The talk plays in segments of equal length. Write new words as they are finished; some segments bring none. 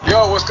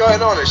Yo, what's going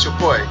on? It's your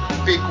boy,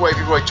 Big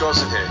Wavy Roy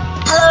Johnson here.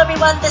 Hello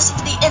everyone, this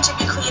is the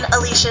interview queen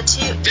Alicia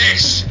too.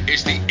 This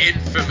is the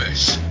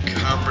infamous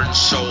Cameron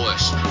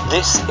Solis.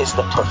 This is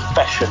the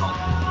professional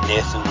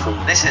Nathan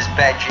Cruz. This is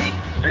Veggie.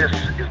 This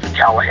is the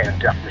Callahan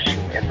Death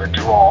Machine in the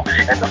draw,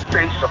 and the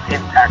face of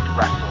Impact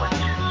Wrestling,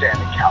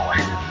 Sammy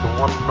Callahan. The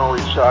one and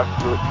only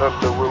chocolate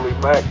Thunder Willie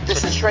Mack.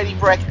 This is Shreddy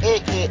Breck,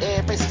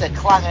 aka Mr.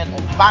 Clangin'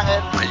 and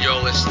Bangin'. And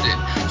you're listening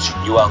to...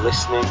 You are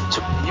listening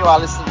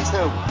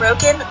to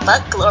Broken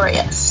but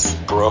Glorious.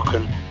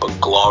 Broken but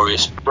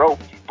Glorious.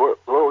 Broken but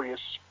Glorious.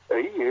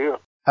 Hey, yeah.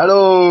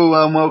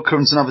 Hello and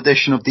welcome to another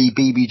edition of the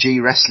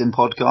BBG Wrestling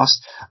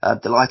Podcast.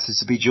 Delighted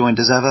to be joined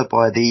as ever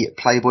by the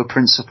Playboy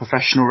Prince of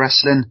Professional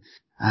Wrestling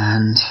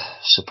and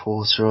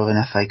supporter of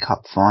an FA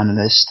Cup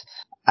finalist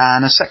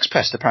and a sex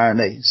pest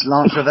apparently. It's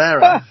Lance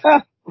Rivera.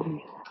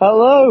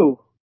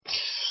 Hello.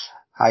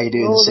 How you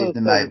doing this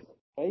evening, mate?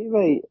 Hey,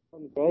 mate.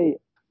 I'm great.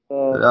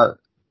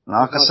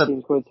 Like I said,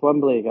 team's going to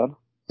Wembley again.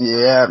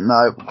 Yeah,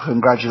 no,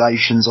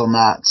 congratulations on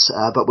that.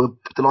 But we're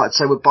delighted to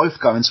say we're both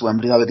going to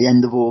Wembley though at the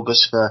end of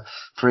August for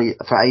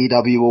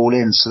AEW All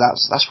In. So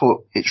that's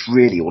what it's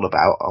really all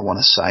about. I want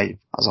to say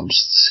as I'm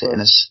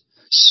sitting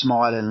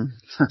smiling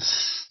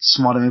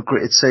with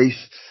gritted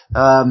teeth.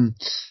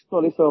 That's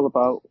what it's all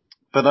about.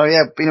 But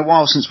yeah, been a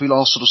while since we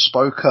last sort of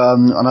spoke. I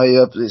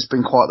know it's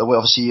been quite the way.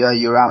 Obviously,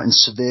 you're out in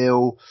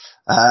Seville,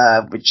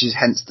 which is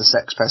hence the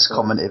sex pest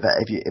comment.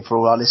 If for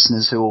all our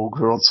listeners who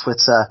are on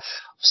Twitter,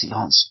 obviously the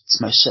answer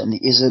most certainly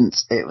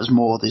isn't. It was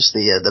more just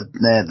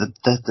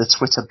the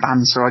Twitter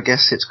banter, I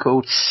guess it's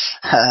called.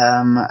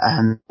 Then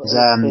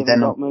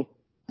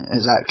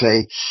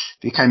exactly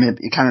became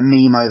a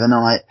meme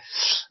overnight.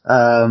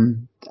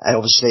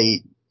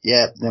 Obviously.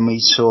 Yeah, then we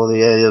saw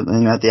you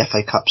had the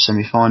FA Cup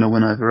semi-final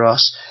win over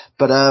us.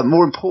 But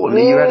more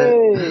importantly, you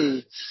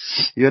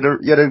had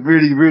a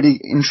really, really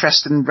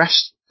interesting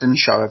wrestling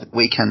show over the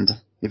weekend.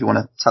 If you want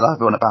to tell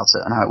everyone about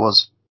it and how it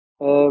was.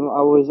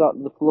 I was at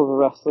the Flubber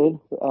Wrestling,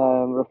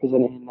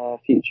 representing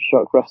Future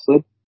Shock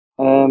Wrestling,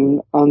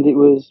 and it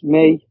was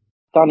me,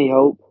 Danny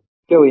Hope,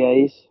 Joey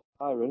Hayes,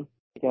 Byron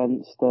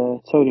against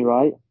Tony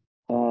Wright,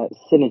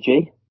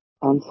 Synergy,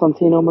 and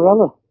Santino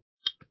Marella.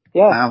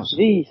 Yeah,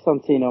 the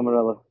Santino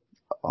Marella.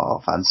 Oh,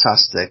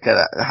 fantastic.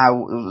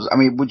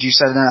 Would you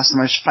say that's the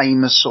most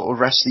famous sort of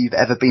wrestler you've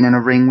ever been in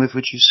a ring with,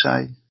 would you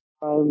say?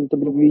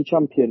 WWE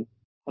champion.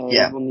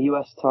 Yeah. He's won the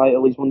US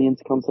title, he's won the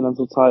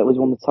Intercontinental title, he's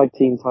won the tag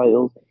team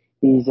titles,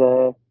 he's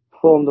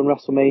performed on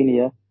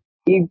WrestleMania.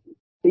 Even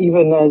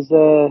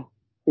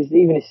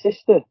his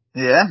sister.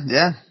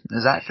 Yeah,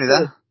 exactly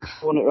that.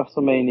 Won at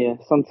WrestleMania.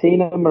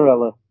 Santino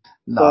Marella.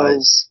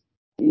 Nice.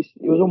 So,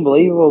 it was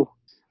unbelievable.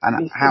 And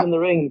he's still in the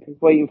ring,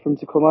 waiting for him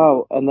to come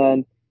out, and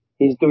then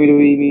his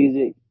WWE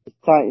music, his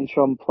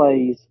Titantron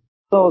plays.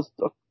 So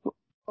I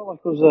felt like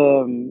I was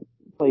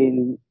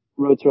playing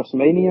Road to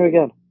WrestleMania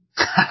again.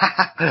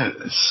 I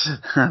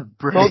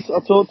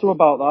talked to him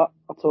about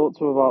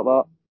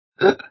that.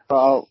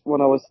 About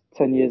when I was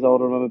 10 years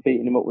old, I remember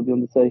beating him up with The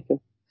Undertaker.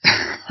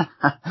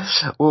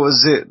 What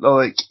was it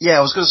like? Yeah,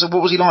 I was going to say,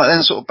 what was he like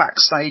then, sort of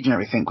backstage and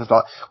everything? With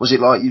was it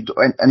like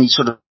any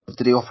sort of?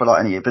 Did he offer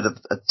like any bit of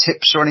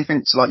tips or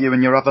anything to like you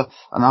and your other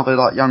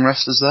like young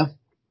wrestlers there?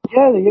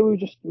 Yeah, we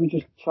just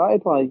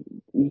chatted like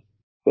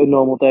a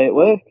normal day at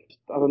work. Just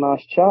had a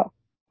nice chat.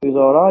 It was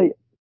all right.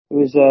 It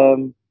was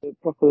a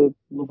proper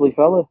lovely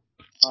fella.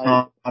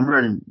 I'm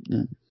really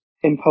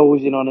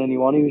imposing on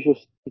anyone. He was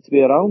just to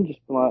be around, just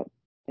like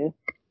yeah.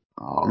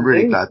 Oh, I'm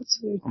really glad.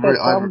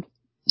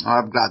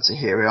 I'm glad to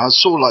hear it. I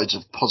saw loads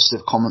of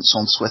positive comments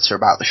on Twitter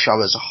about the show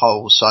as a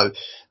whole. So,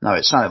 no,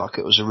 it sounded like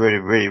it was a really,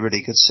 really,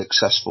 really good,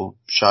 successful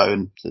show,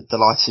 and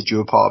delighted you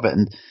were part of it,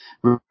 and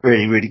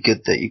really, really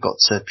good that you got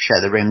to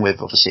share the ring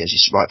with, obviously, as you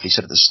rightfully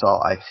said at the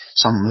start,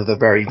 someone with a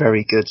very,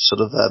 very good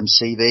sort of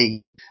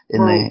CV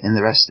in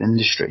the wrestling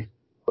industry.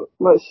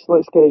 Let's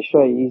get it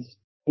straight.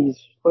 He's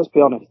let's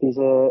be honest. He's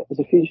a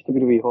future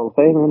WWE Hall of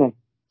Famer, isn't he?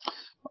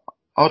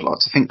 I'd like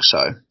to think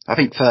so. I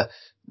think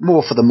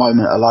more for the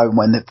moment alone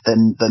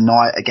than the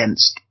night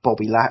against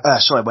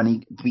when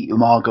he beat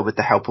Umaga with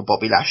the help of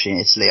Bobby Lashley in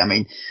Italy. I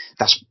mean,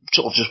 that's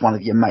sort of just one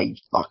of your main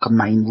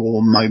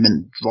Raw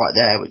moment right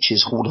there, which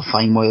is Hall of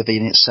Fame worthy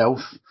in itself.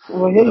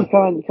 Well, yeah, you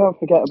can't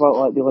forget about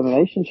like the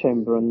Elimination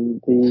Chamber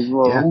and the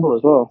Royal Rumble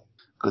as well.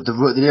 Good. The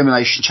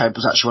Elimination Chamber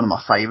was actually one of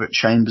my favourite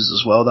chambers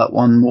as well. That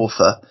one more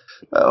for,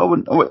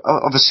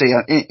 obviously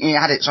it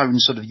had its own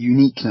sort of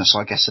uniqueness,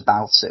 I guess,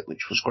 about it,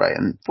 which was great,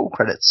 and full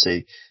credit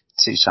to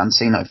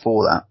Santino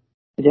for that.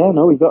 Yeah,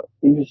 no, he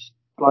was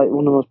like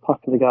one of the most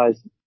popular guys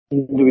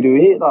in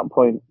WWE at that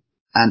point.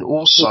 And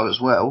also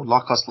as well,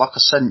 like I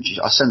sent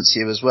to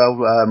you as well,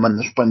 when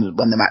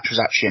the match was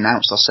actually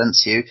announced, I sent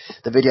to you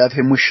the video of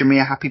him wishing me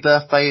a happy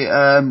birthday.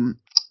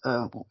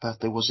 What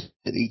birthday was it?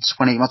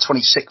 My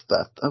 26th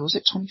birthday. Was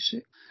it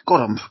 26?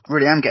 God, I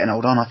really am getting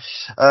old, aren't I?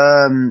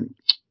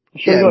 I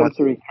should have got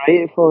to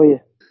recreate it for you.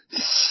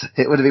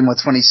 It would have been my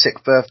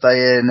 26th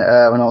birthday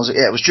when I was,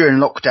 it was during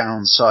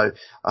lockdown, so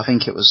I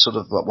think it was sort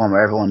of one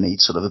where everyone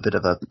needs sort of a bit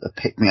of a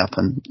pick-me-up,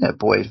 and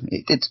boy,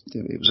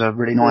 it was a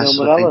really nice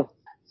sort of thing.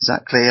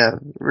 Exactly, a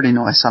really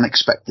nice,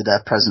 unexpected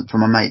present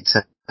from a mate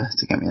to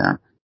get me that.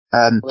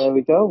 There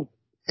we go.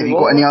 Have you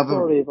got any other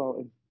story about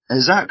him?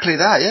 Exactly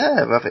that,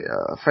 yeah.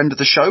 A friend of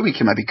the show, we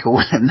can maybe call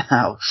him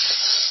now.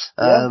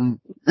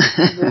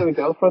 There we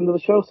go, friend of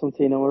the show,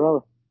 Santino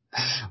Morella.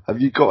 Have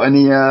you got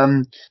any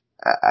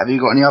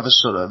other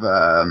sort of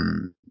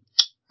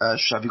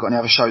have you got any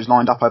other shows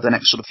lined up over the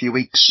next sort of few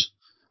weeks?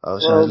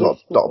 There's a lot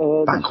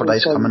of bank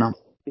holidays coming up.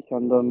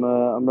 Weekend,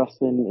 I'm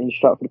wrestling in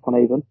Stratford upon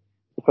Avon,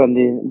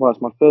 defending,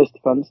 it's my first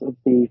defence of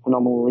the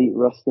Phenomenal Elite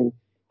Wrestling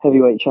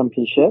Heavyweight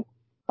Championship,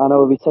 and I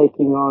will be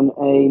taking on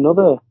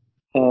another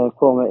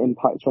former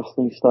Impact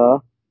Wrestling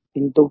star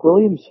in Doug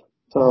Williams.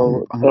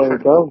 So there we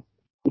go.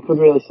 You could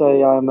really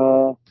say I'm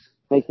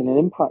making an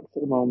impact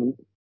at the moment.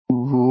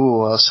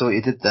 Ooh, I saw what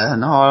you did there.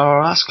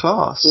 No, that's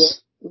class. Yeah,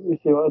 you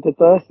see what I did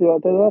there?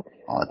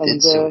 I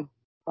did see.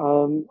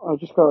 I've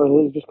just got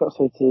to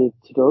say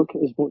to Doug,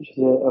 as much as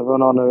of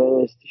an honour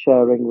it is to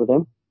share a ring with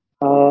him,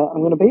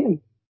 I'm going to beat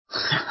him.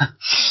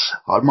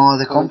 I admire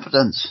the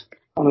confidence.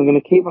 And I'm going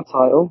to keep my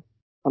title,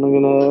 and I'm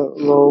going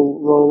to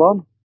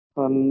roll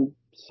on.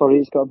 Sorry,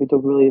 it's got to be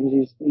Doug Williams.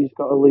 He's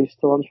got to lose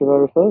to Lance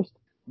Rivera first.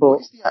 But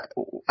what's the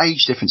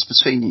age difference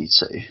between you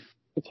two?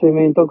 Between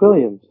me and Doug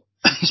Williams?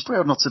 He's pretty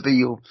old not to be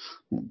your.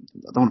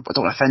 I don't want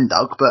to offend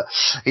Doug, but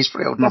he's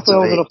pretty old not to be.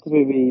 Old enough to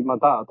be my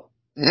dad.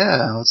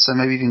 Yeah, I'd say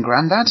maybe even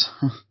granddad.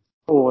 I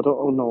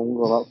don't know.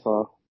 Well, that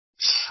far.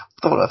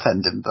 I don't want to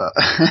offend him, but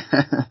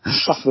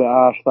that's a bit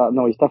harsh. That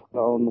no, he's definitely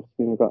not old enough to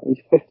be my dad.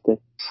 He's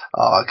 50.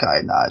 Oh,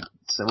 okay, no.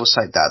 So we'll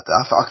say dad.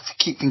 I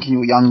keep thinking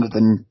you're younger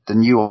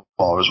than you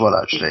are as well,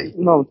 actually.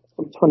 No,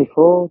 I'm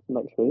 24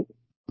 next week.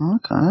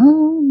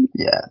 Okay,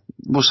 yeah,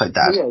 we'll say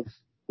dad.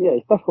 Yeah,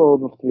 he's definitely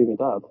old enough to be my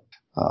dad.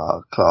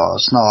 Oh,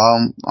 class. No,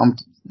 I'm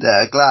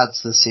glad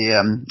to see,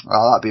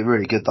 that'd be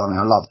really good though. I mean,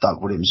 I love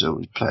Doug Williams who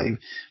would play.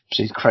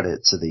 Please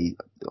credit to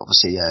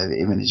obviously,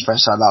 him and his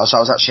wrestling. So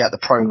I was actually at the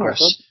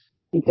Progress.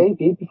 He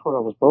debuted before I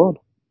was born.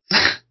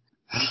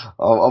 I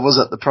was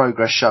at the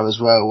Progress show as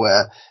well,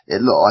 where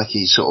it looked like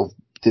he sort of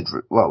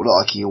looked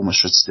like he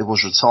almost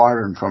was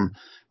retiring from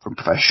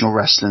professional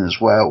wrestling as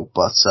well,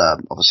 but,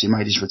 obviously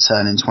made his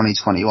return in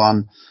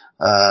 2021.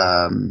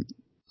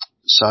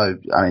 So,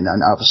 I mean,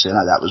 and obviously I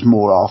know that was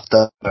more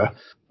after,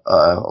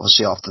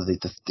 obviously after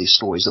the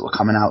stories that were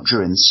coming out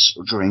during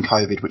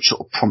COVID, which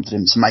sort of prompted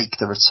him to make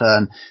the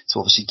return to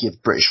obviously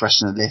give British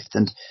wrestling a lift.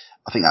 And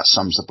I think that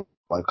sums the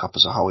bloke up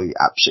as a whole. He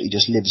absolutely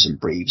just lives and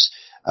breathes,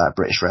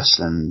 British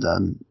wrestling.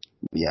 And,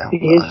 yeah, I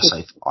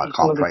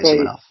can't praise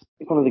him enough.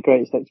 He's one of the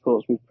greatest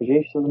exports we've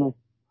produced, isn't he?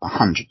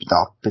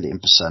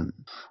 100%.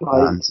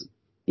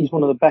 He's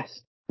one of the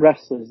best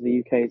wrestlers the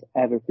UK has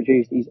ever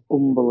produced. He's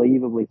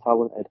unbelievably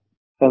talented.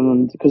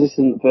 And because this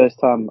isn't the first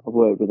time I've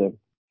worked with him,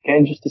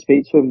 getting just to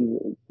speak to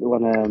him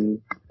when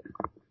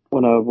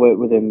I worked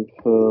with him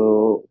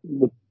for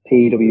the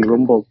PW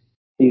Rumble,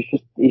 he's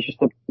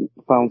just a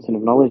fountain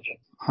of knowledge.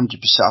 100%.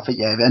 I think,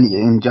 yeah, if any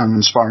young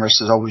inspiring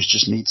wrestlers always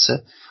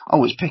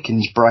picking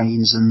his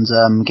brains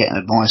and getting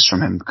advice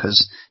from him,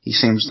 because he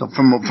seems to,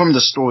 from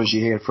the stories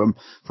you hear from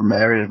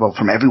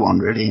everyone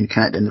really, and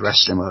connected in the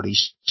wrestling world,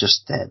 he's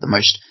just the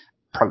most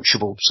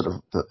approachable sort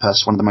of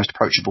person, one of the most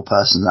approachable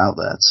persons out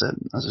there to,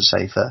 as I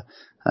say,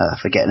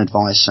 for getting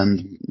advice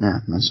and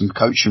some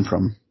coaching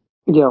from.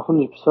 Yeah,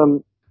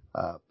 100%.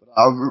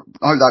 I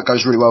hope that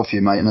goes really well for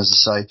you, mate. And as I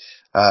say,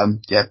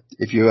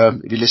 if you're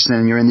listening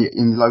and you're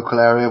in the local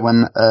area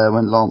when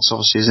Lance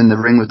obviously is in the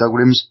ring with Doug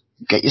Williams,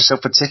 get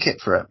yourself a ticket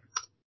for it.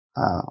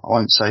 I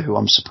won't say who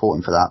I'm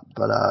supporting for that,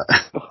 but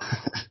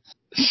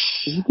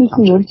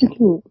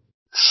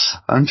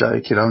I'm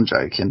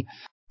joking.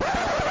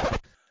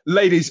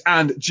 Ladies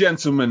and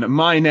gentlemen,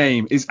 my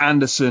name is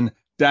Anderson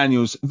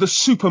Daniels, the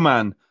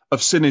Superman of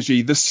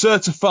Synergy, the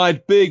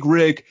certified big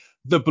rig,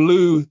 the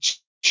blue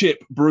chip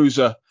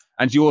bruiser,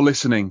 and you're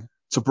listening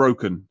to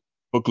Broken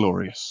but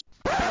Glorious.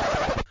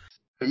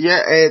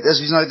 Yeah,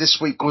 as you know, this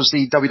week was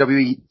the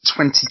WWE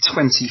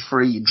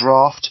 2023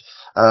 draft.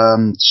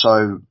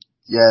 So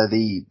yeah,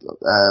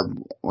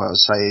 I'll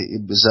say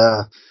it was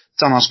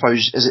done, I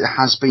suppose, as it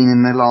has been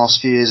in the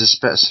last few years.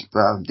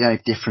 The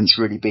only difference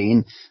really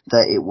being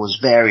that it was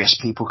various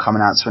people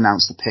coming out to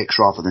announce the picks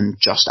rather than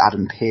just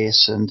Adam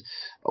Pearce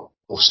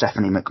or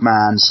Stephanie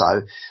McMahon.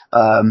 So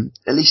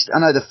at least I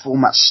know the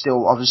format's I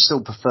would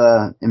still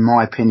prefer, in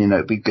my opinion, it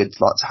would be good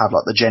to have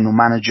the general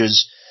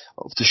managers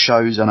of the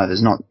shows. I know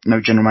there's no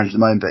general manager at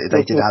the moment, but if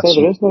they did have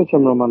there is no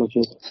general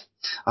managers.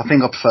 I think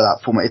I prefer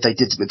that format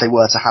if they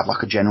were to have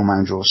a general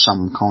manager or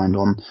some kind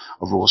on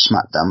a Raw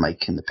SmackDown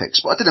making the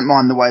picks. But I didn't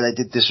mind the way they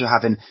did this with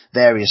having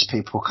various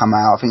people come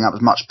out. I think that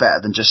was much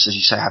better than just, as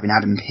you say, having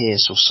Adam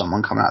Pearce or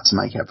someone coming out to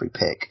make every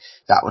pick.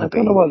 That would have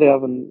been. I don't know why they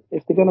haven't.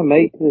 If they're going to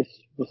make this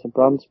a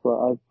brand split,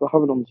 I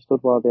haven't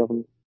understood why they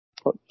haven't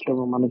got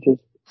general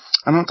managers.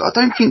 And I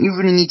don't think you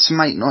really need to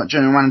make like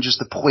general managers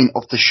the point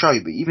of the show,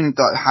 but even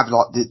like, have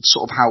like the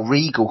sort of how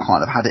Regal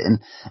kind of had it in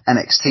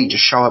NXT,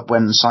 just show up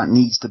when something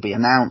needs to be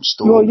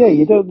announced. Or well, yeah,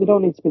 they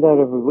don't need to be there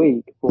every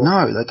week. But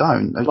no, they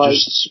don't. They like,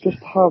 just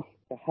have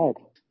a head.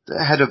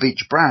 The head of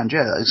each brand,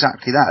 yeah,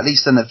 exactly that. At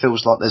least then it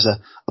feels like there's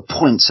a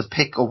point to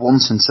pick or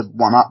wanting to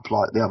one up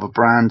like the other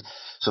brand.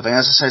 So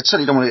as I said,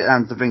 certainly don't want to get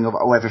down to the thing of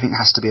everything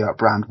has to be about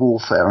brand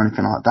warfare or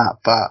anything like that.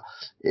 But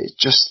it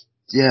just,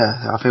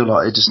 yeah, I feel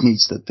like it just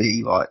needs to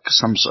be like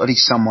at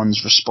least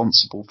someone's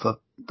responsible for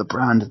the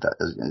brand, if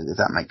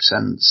that makes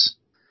sense.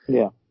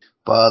 Yeah.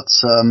 But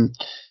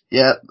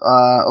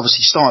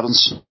obviously started on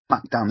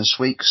SmackDown this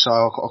week, so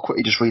I'll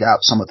quickly just read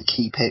out some of the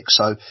key picks.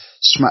 So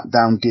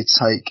SmackDown did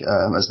take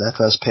as their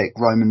first pick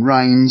Roman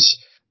Reigns,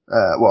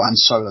 and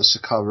Solo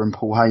Sikoa and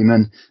Paul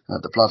Heyman,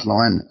 the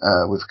Bloodline,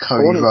 with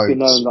Cody Rhodes. I want it to be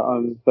known that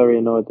I'm very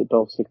annoyed that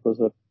Dolph Ziggler's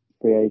a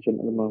free agent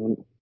at the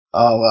moment.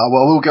 Oh,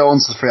 well, we'll go on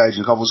to the free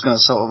agents. I was going to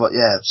sort of,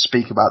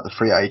 speak about the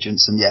free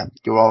agents, and yeah,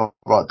 you're all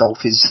right,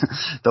 Dolph is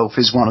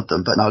one of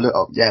them, but no, look,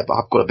 but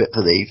I've got a bit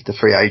for the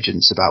free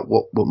agents about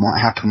what might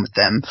happen with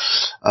them.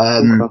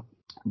 Okay.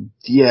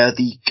 Yeah,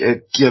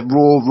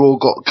 Raw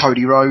got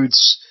Cody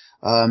Rhodes,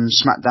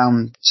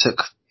 SmackDown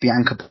took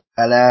Bianca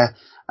Belair,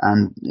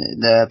 and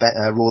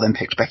Raw then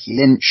picked Becky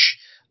Lynch.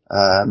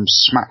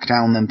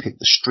 SmackDown then picked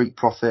the Street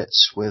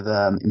Profits with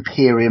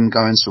Imperium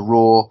going to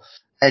Raw,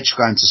 Edge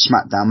going to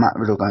SmackDown, Matt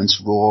Riddle going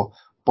to Raw,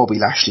 Bobby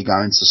Lashley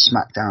going to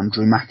SmackDown,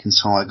 Drew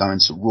McIntyre going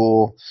to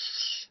Raw,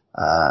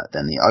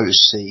 then the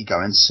OC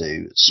going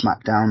to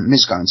SmackDown,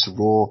 Miz going to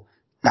Raw,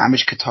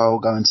 Damage Control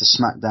going to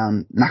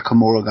SmackDown,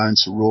 Nakamura going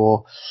to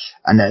Raw,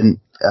 and then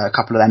a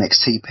couple of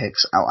NXT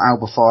picks,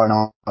 Alba Fire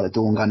and Isla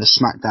Dawn going to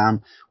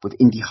SmackDown, with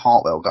Indy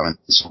Hartwell going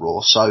to Raw.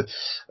 So,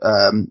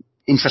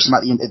 interesting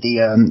about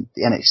the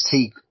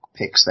NXT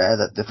picks there,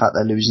 that the fact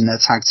they're losing their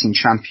tag team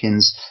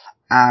champions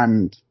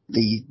and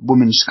the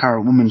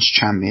current women's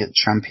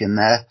champion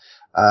there.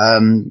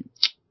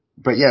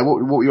 But yeah,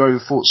 what were your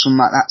thoughts on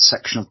that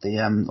section of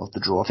the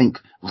draw? I think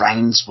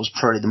Reigns was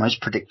probably the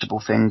most predictable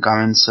thing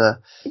going to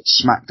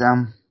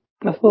SmackDown.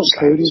 I thought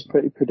Cody was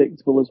pretty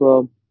predictable as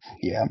well.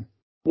 Yeah.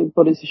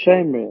 But it's a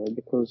shame really,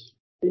 because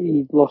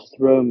he lost to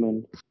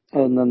Roman,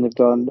 and then they've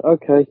gone,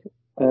 okay,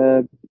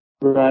 right,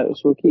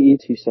 so we'll keep you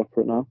two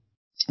separate now.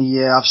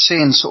 Yeah, I've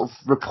seen sort of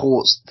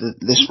reports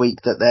this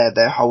week that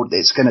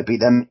it's going to be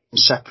them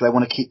separate. They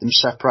want to keep them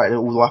separated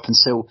all the way up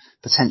until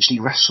potentially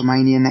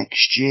WrestleMania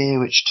next year,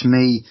 which to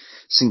me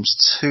seems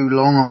too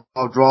long.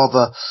 I'd love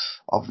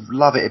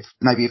it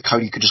if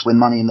Cody could just win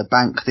Money in the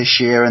Bank this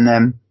year, and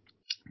then,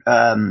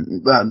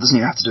 doesn't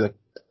even have to do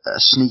a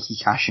sneaky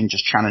cash in,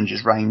 just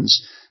challenges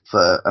Reigns for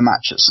a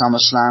match at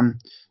SummerSlam.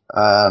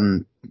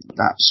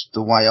 That's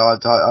the way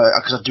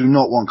because I do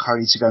not want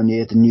Cody to go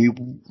near the new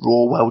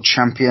Raw World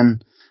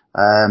Champion.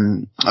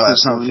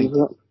 That's another thing.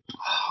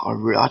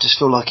 I just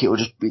feel like it will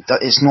just be,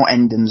 it's not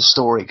ending the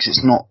story, because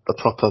it's not a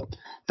proper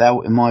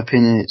belt in my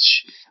opinion.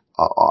 It's,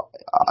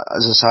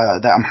 as I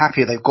say, I'm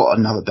happy they've got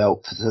another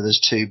belt, so there's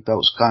two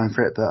belts going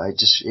for it, but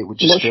it would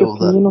just feel that. What's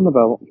your opinion on the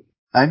belt?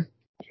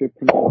 What's your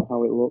opinion on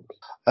how it looks?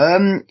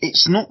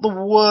 It's not the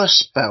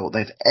worst belt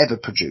they've ever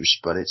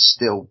produced, but it's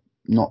still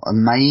not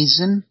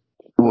amazing.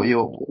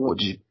 You're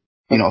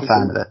not a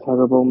fan of it?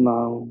 Terrible?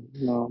 No,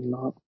 I'm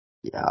not.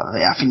 Yeah,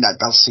 I think that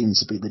does seem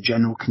to be the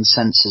general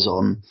consensus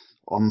on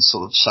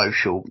sort of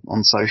social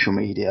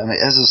media. I mean,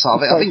 as I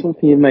think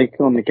something you make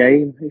on the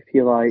game, if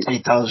you like.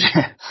 It does,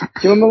 yeah.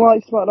 Do you remember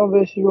like SmackDown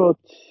vs Raw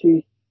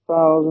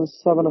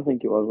 2007? I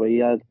think it was, where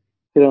you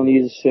could only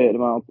use a certain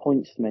amount of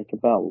points to make a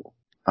belt.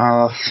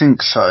 I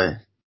think so.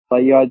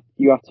 Like you had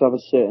to have a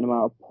certain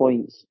amount of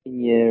points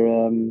in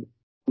your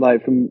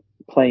like from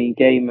playing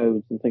game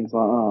modes and things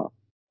like that,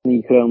 and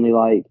you could only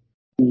like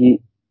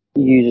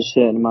use a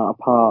certain amount of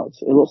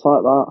parts. It looks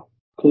like that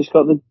because it's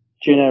got the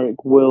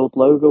generic world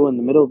logo in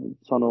the middle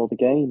that's on all the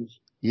games.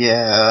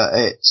 Yeah,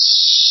 I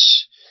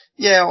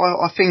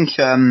think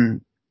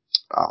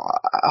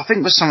I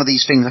think with some of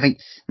these things, I think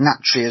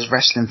naturally as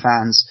wrestling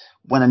fans,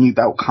 when a new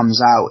belt comes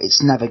out,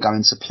 it's never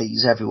going to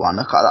please everyone.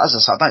 Look, as I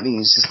said, I don't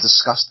think it's as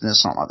disgusting as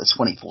something like the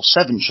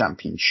 24/7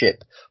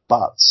 championship,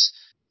 but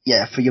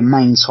yeah, for your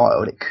main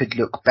title, it could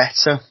look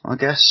better, I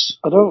guess.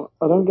 I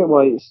don't get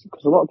why it's,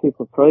 because a lot of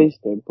people have praised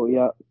it, but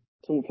yeah,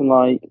 something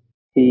like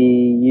the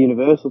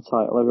Universal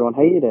title, everyone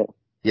hated it.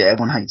 Yeah,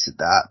 everyone hated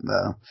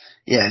that.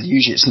 Yeah,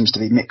 usually it seems to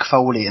be Mick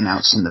Foley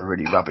announcing the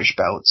really rubbish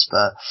belts,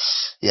 but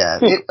yeah,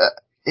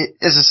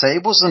 as I say,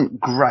 it wasn't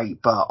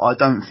great, but I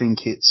don't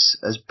think it's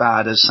as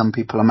bad as some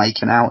people are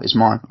making out, is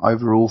my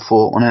overall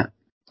thought on it.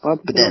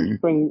 But then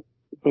bring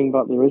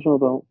back the original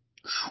belt.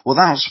 Well,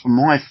 that was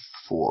my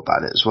thought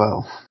about it as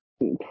well.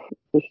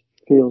 This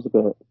feels a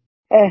bit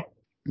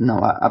No,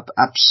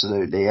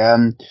 absolutely.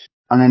 And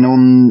then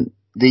on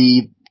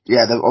the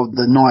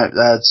night,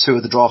 two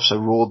of the drafts, so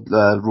Raw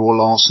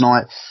last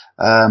night,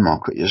 I'll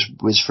quickly just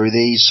whiz through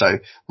these. So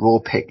Raw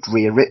picked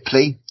Rhea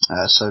Ripley.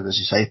 So as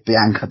you say,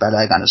 Bianca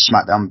Belair going to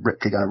SmackDown,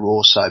 Ripley going to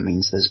Raw, so it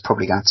means there's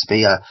probably going to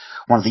be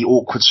one of the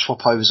awkward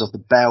swap overs of the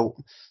belt.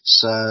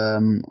 So, I Why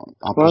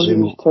don't you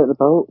presume. just take the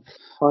belt?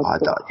 I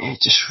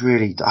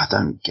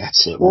don't get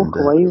it. Walk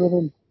away with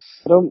him.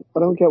 I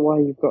don't get why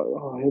you've got.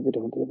 Oh, I hope they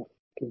don't do the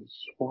fucking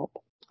swap.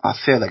 I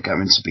feel they're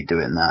going to be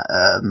doing that.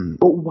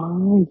 But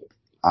why?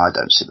 I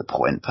don't see the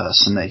point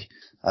personally.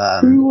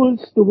 Who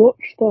wants to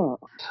watch that?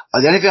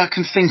 The only thing I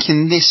can think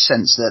in this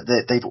sense that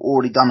they've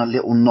already done a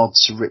little nod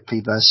to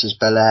Ripley versus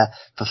Belair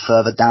for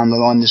further down the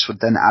line. This would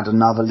then add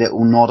another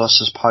little nod, I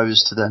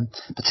suppose, to them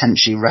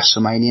potentially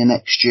WrestleMania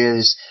next year.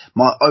 Is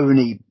my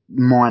only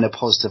minor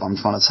positive I'm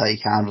trying to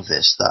take out of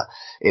this, that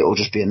it will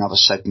just be another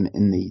segment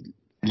in the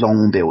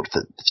long build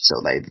for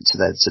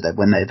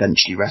when they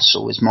eventually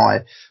wrestle. Is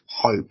my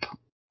hope.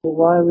 But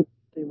why would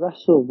they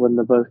wrestle when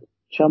they're both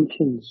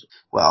champions?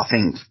 Well, I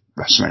think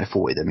WrestleMania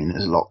 40, I mean,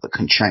 there's a lot that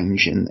can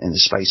change in the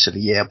space of a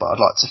year, but I'd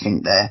like to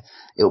think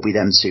it'll be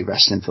them two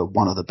wrestling for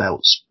one of the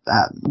belts. But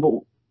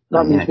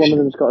that means one of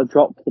them's got to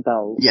drop the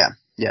belt. Yeah.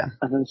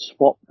 And then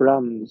swap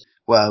brands.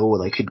 Well, or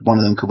one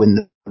of them could win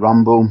the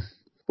Rumble.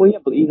 Well, yeah,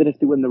 but even if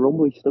they win the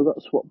Rumble, you still got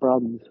to swap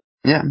brands.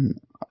 Yeah,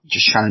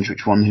 just challenge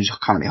which one who's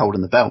currently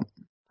holding the belt,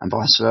 and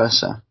vice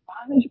versa. Why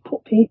don't you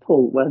put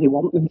people where they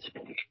want them to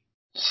be?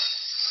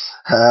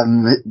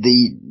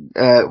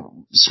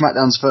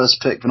 SmackDown's first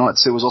pick for night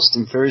 2 was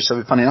Austin Theory,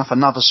 so funny enough,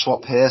 another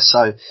swap here.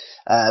 So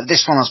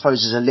this one, I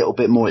suppose, is a little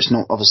bit more. It's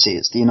not, obviously,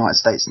 it's the United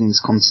States and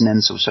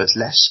Intercontinental, so it's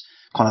less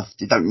kind of,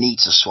 you don't need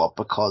to swap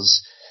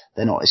because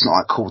it's not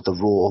like called the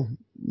Raw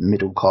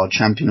middle card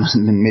champion or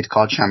mid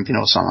card champion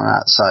or something like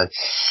that. So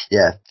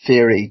yeah,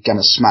 Theory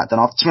gonna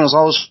SmackDown. To be honest,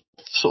 I was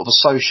sort of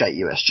associate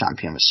US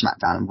champion with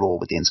SmackDown and Raw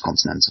with the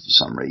Intercontinental for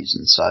some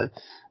reason. So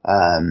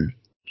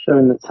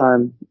showing the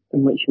time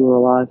in which you were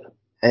alive.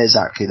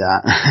 Exactly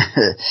that.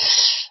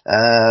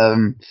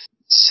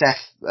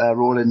 Seth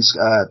Rollins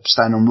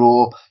staying on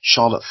Raw,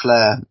 Charlotte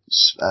Flair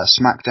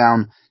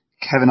SmackDown,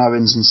 Kevin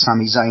Owens and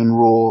Sami Zayn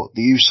Raw,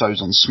 the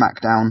Usos on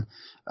SmackDown,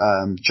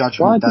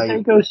 Judgment Day. Why did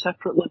they go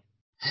separately?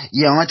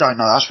 Yeah, I don't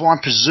know. That's why I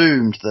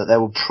presumed that they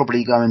were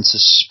probably going to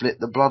split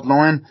the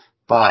bloodline,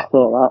 but I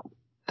thought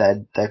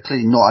that. They're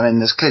clearly not. I mean,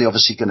 there's clearly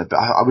obviously going to be.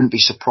 I wouldn't be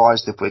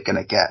surprised if we're going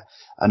to get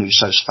an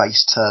Usos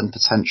face turn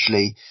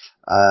potentially.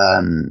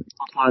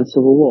 Bloodline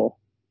Civil War.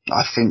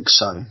 I think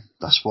so.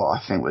 That's what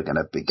I think we're going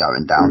to be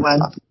going down. When?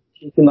 Do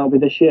you think that'll be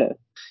this year?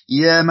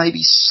 Yeah,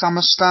 maybe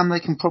SummerSlam. I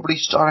reckon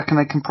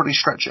they can probably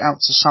stretch it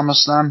out to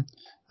SummerSlam.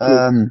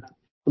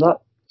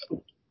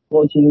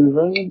 What do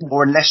you think?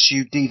 Or unless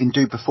you even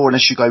do before,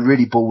 unless you go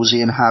really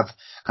ballsy and have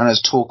kind of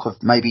talk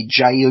of maybe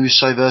Jey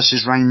Uso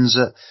versus Reigns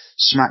at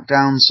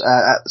SmackDowns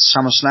at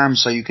SummerSlam,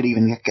 so you could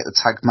even get the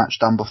tag match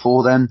done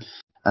before then,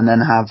 and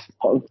then have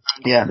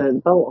take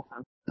the belt off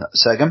him.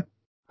 Say again?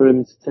 For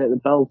him to take the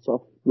belt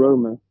off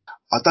Roman.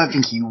 I don't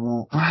think he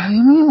will. I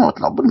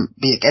wouldn't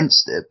be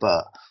against it,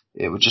 but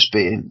it would just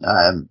be.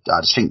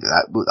 I just think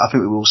I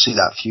think we will see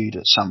that feud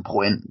at some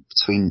point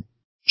between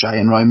Jey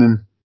and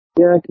Roman.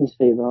 Yeah, I can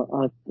see that.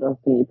 I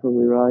think you're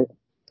probably right.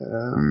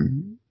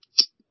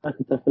 I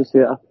could definitely see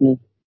it happening.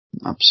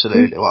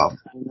 Absolutely. Well,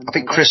 I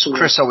think Chris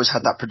always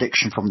had that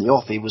prediction from the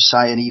off. He was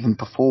saying even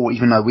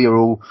though we were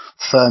all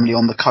firmly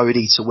on the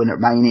Cody to win at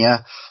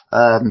Mania,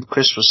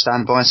 Chris was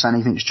stand by saying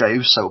he thinks Jey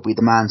Uso will be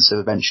the man to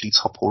eventually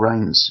topple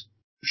Reigns.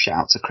 Shout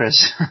out to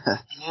Chris.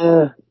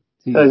 Yeah.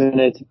 He's going to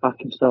need to back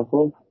himself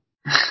up.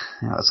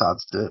 That's hard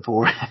to do it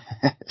for.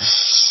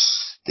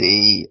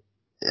 The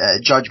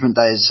Judgment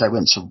Day, as I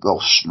say,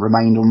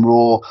 remained on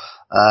Raw.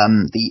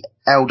 The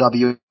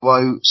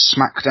LWO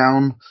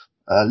SmackDown.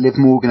 Liv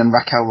Morgan and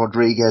Raquel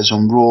Rodriguez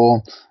on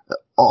Raw,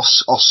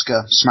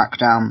 Oscar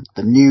SmackDown,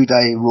 The New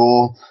Day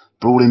Raw,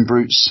 Brawling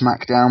Brutes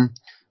SmackDown,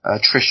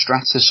 Trish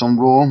Stratus on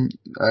Raw,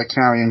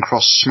 Karrion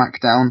Kross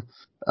SmackDown,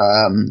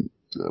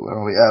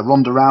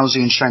 Ronda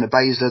Rousey and Shayna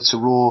Baszler to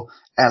Raw,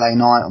 LA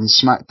Knight on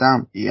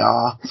SmackDown,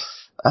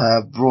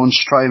 Braun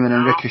Strowman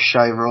and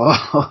Ricochet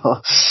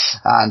Raw,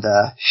 and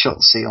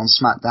Shotzi on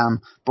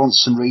SmackDown,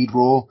 Bronson Reed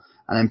Raw,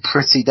 and then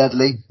Pretty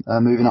Deadly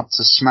moving up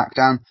to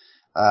SmackDown.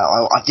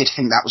 I did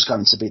think that was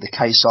going to be the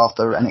case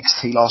after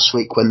NXT last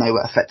week when they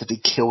were effectively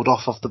killed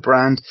off the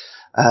brand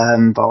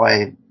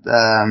by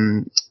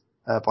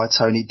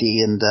Tony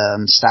D and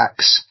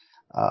Stax.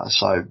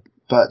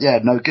 But yeah,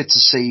 no, good to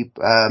see.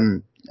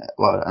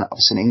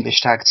 Obviously an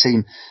English tag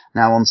team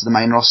now onto the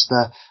main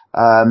roster.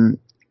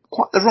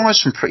 Quite the rise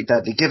from Pretty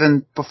Deadly,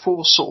 given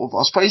before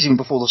I suppose even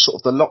before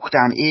the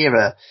lockdown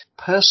era.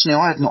 Personally,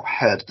 I had not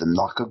heard them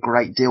like a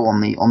great deal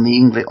on the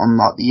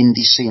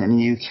indie scene in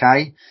the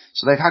UK.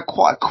 So they've had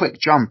quite a quick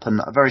jump and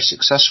a very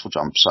successful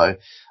jump. So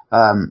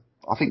I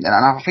think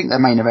they're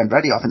main event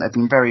ready. I think they've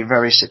been very,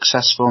 very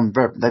successful and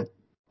they've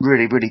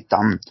really, really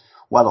done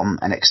well on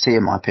NXT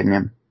in my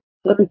opinion.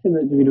 Everything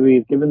that WWE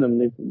have given them,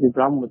 they've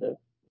ran with it.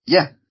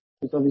 Yeah.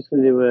 Because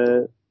obviously they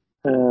were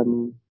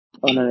on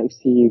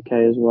NXT UK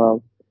as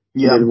well.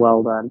 Yeah. They did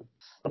well then.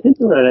 I think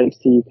they were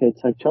NXT UK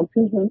Tag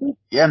Champions, weren't they?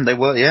 Yeah, they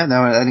were. Yeah, they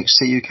were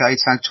NXT UK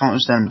Tag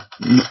Titles, then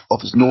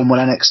obviously normal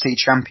NXT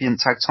Champion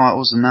Tag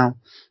Titles, and now,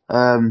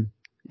 and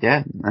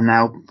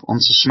now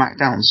onto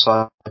SmackDown.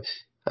 So,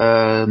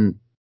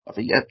 I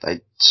think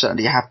they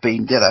certainly have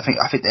been. Yeah, I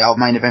think they are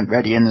main event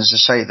ready, and as I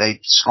say,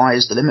 sky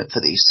is the limit for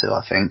these two.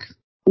 I think.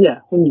 Yeah,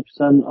 100%.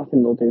 I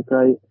think they'll do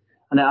great,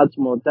 and it adds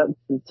more depth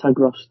to the tag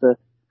roster.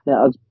 It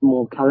adds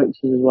more characters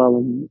as well,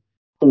 and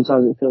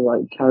sometimes it feels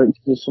like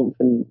characters is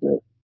something that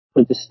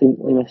we're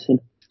distinctly missing.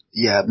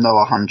 Yeah, no,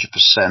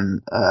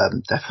 100%,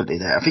 definitely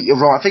there. I think you're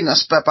right. I think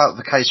that's about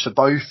the case for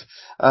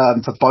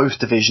both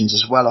divisions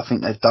as well. I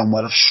think they've done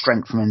well of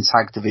strengthening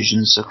tag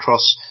divisions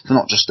across,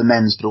 not just the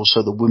men's, but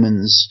also the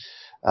women's,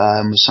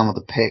 with some of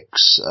the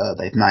picks,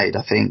 they've made.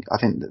 I think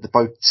that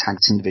both tag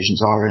team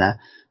divisions are in a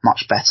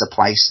much better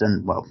place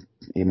than, well,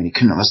 I mean, it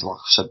couldn't have, as like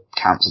I said,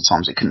 countless of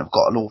times, it couldn't have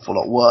got an awful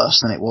lot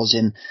worse than it was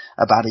in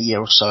about a year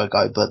or so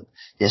ago, but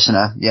yes,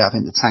 I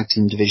think the tag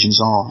team divisions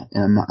are,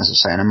 as I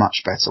say, in a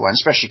much better way, and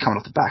especially coming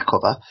off the back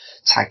of a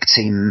tag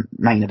team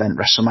main event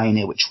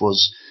WrestleMania, which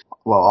was,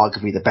 well,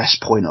 arguably the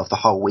best point of the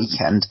whole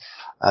weekend.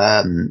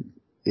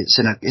 It's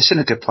in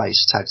a good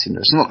place, tag team.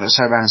 I'm not going to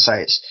say around and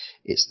say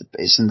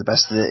it's in the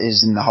best that it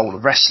is in the whole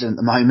of wrestling at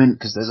the moment,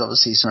 because there's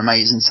obviously some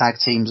amazing tag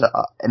teams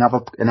in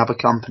other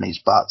companies,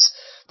 but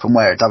from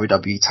where a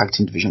WWE tag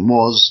team division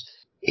was,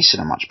 it's in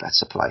a much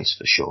better place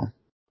for sure.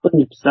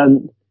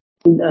 100%.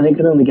 And it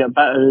can only get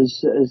better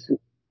as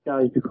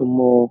guys become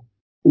more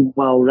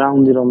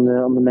well-rounded on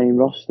the main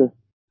roster.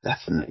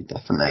 Definitely.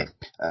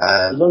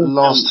 As long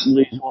as they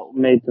lose what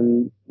made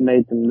them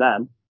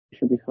them, it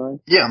should be fine.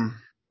 Yeah,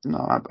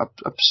 no,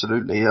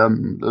 absolutely.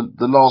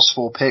 The last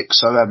four picks,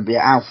 so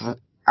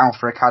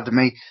Alpha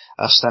Academy,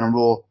 Stan and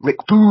Raw, Rick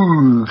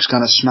Boogs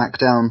going to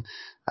SmackDown,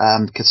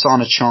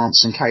 Katana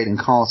Chance and Kaden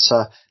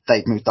Carter,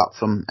 they've moved up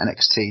from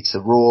NXT to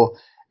Raw,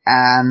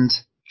 and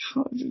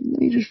let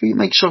me just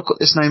make sure I've got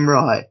this name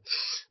right.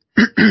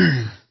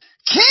 Cameron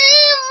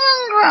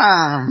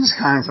Grimes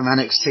coming from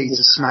NXT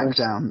to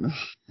SmackDown.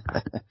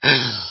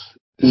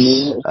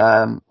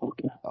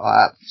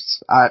 I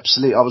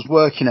absolutely. I was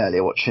working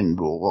earlier watching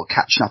Raw, or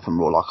catching up on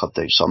Raw like I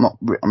do, so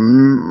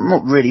I'm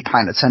not really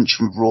paying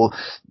attention with Raw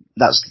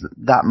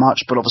that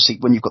much. But obviously,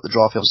 when you've got the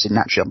draft, obviously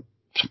naturally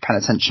I'm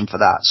paying attention for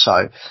that. So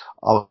I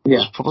was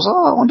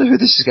I wonder who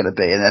this is going to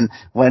be. And then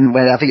when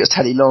I think it was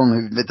Teddy Long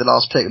who did the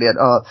last pick, and he had,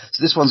 so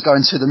this one's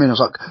going to the moon. I was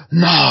like,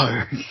 no!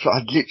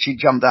 I literally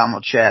jumped down my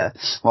chair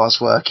while I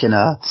was working,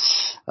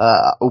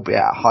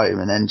 albeit at home,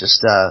 and then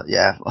just I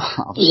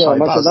was so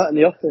buzzed. That in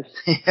the office.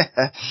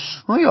 Yeah.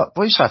 What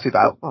are you so happy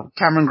about? Well,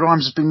 Cameron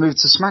Grimes has been moved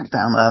to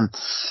SmackDown. Well,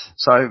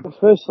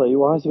 firstly,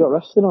 why has he got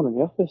wrestling on in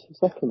the office? And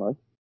secondly,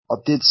 I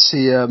did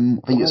see. I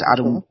think it was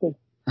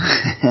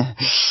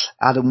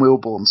Adam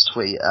Wilborn's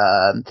tweet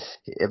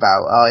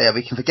about,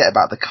 we can forget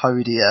about the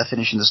Cody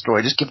finishing the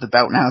story. Just give the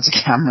belt now to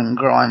Cameron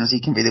Grimes. He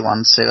can be the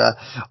one to.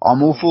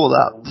 I'm all for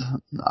that.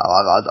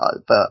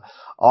 But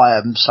I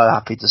am so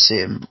happy to see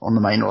him on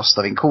the main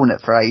roster. I've been calling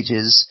it for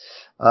ages.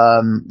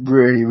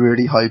 Really,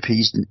 really hope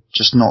he's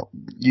just not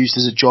used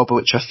as a jobber,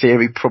 which I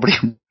fear he probably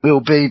will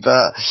be.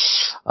 But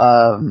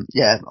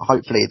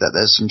hopefully that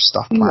there's some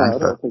stuff planned. No, I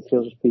don't think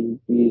he'll just be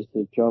used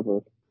as a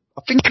jobber.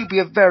 I think he'll be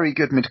a very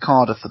good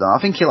mid-carder for them. I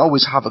think he'll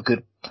always have a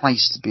good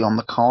place to be on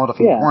the card. I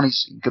think one,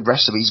 he's a good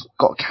wrestler, he's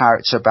got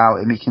character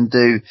about him. He can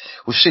do,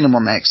 we've seen him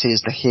on NXT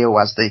as the heel,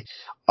 as the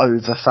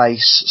over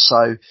face.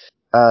 So,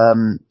 I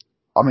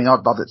mean,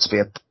 I'd love it to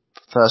be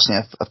first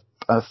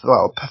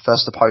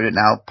opponent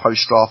now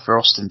post-draft for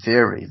Austin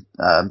Theory.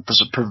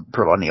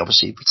 Providing he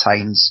obviously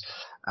retains,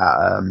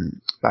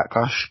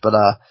 Backlash. But,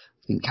 I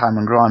think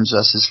Cameron Grimes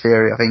versus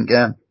Theory, I think,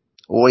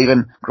 or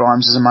even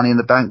Grimes as a Money in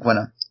the Bank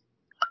winner.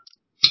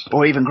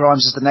 Or even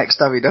Grimes is the next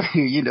WWE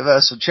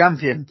Universal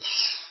Champion.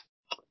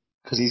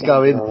 Because he's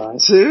going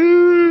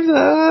to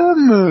the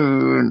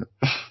moon.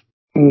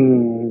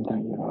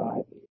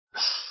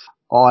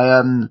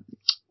 I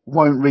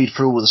won't read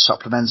through all the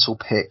supplemental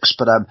picks,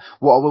 but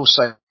what I will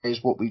say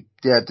is what we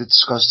did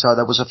discuss.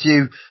 There was a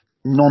few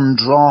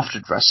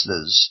non-drafted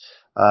wrestlers,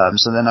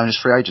 so they're known as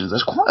free agents.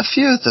 There's quite a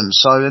few of them,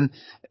 so and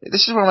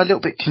this is where I'm a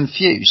little bit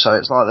confused. So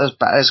it's like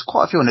there's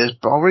quite a few on this,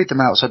 but I'll read them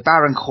out. So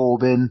Baron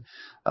Corbin.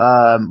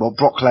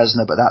 Brock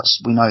Lesnar, but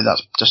we know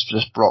that's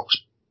just Brock's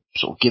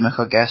sort of gimmick,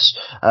 I guess.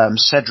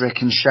 Cedric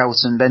and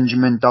Shelton,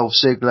 Benjamin, Dolph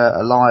Ziggler,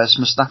 Elias,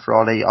 Mustafa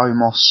Ali,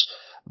 Omos,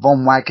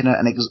 Von Wagner,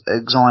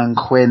 and Zion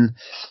Quinn.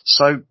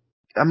 So,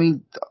 I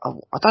mean,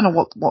 I don't know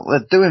what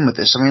they're doing with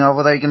this. I mean,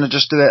 are they going to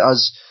just do it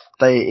as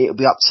it'll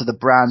be up to the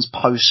brand's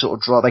post sort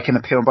of draw? They can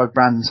appear on both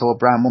brands until a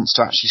brand wants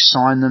to actually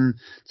sign them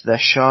to their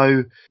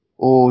show,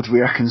 or do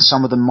we reckon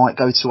some of them might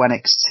go to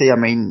NXT? I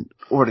mean,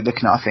 already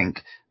looking at, I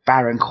think,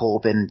 Baron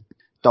Corbin,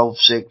 Dolph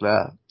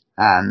Ziggler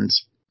and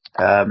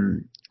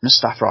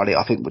Mustafa Ali,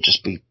 I think would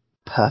just be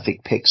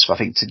perfect picks for, I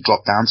think, to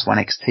drop down to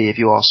NXT if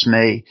you ask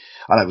me.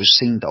 I know we've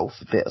seen Dolph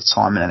a bit of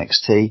time in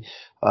NXT.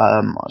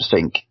 I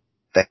think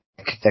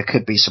there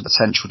could be some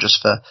potential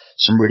just for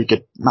some really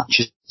good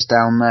matches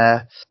down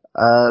there.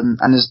 And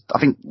I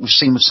think we've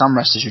seen with some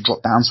wrestlers who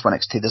drop down to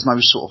NXT, there's no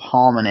sort of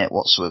harm in it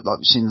whatsoever. Like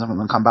we've seen some of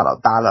them come back,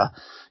 like Balor.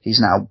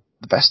 He's now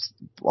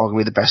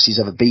arguably the best he's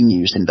ever been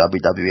used in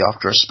WWE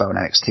after a spell in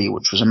NXT,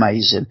 which was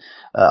amazing.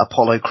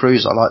 Apollo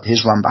Crews, I liked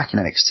his run back in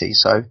NXT.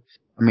 So,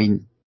 I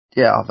mean,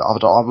 yeah, I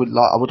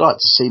would like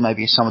to see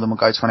maybe some of them will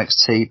go to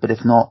NXT, but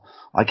if not,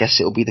 I guess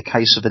it'll be the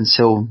case of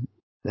until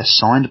they're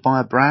signed by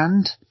a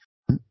brand.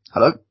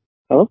 Hello?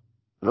 Hello?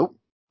 Hello?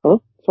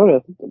 Hello? Sorry,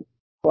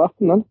 what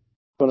happened then?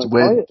 So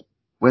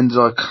when did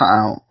I cut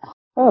out?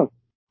 Oh,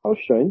 that was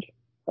strange.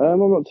 I'm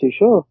not too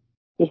sure.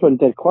 Just went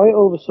dead quiet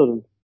all of a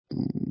sudden.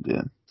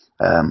 Yeah.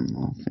 I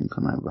think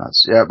I know about.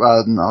 Yeah,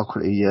 I'll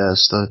quickly, I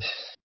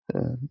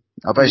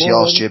basically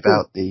asked you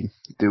about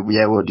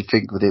what do you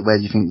think with it? Where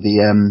do you think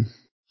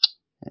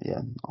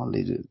I'll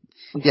leave it.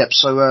 Yep,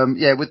 so,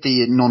 with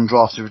the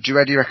non-drafted, do you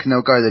reckon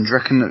they'll go then? Do you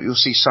reckon that you'll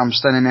see some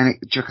staying in NXT?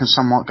 Do you reckon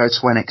some might go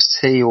to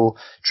NXT, or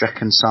do you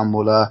reckon some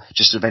will,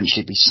 just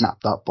eventually be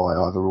snapped up by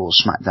either Raw or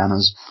SmackDown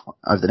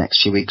over the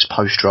next few weeks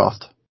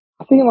post-draft?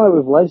 I think like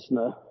with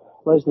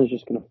Lesnar's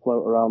just going to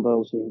float around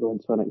also and go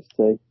into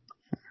NXT.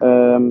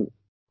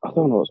 I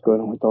don't know what's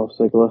going on with Dolph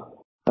Ziggler.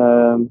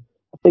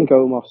 I think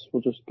Omos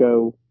will just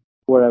go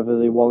wherever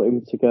they want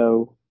him to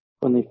go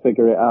when they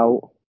figure it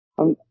out.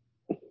 I'm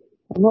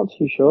not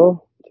too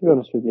sure, to be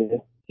honest with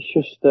you. It's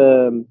just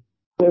a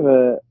bit of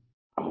a,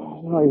 I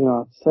don't even know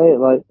how to say it,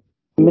 like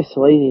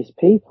miscellaneous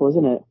people,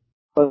 isn't it?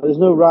 But there's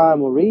no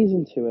rhyme or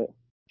reason to it.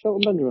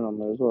 Shelton Benjamin on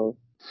there as well.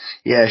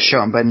 Yeah,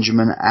 Shelton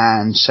Benjamin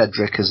and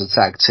Cedric as a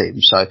tag team.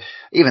 So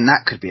even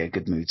that could be a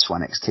good move to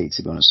NXT,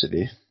 to be honest with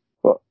you.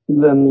 But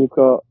then you've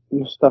got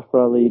Mustafa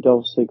Ali,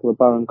 Dolph Ziggler,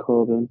 Baron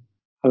Corbin,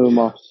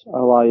 Omos,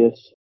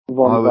 Elias,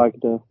 Von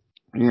Wagner.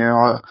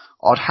 Yeah,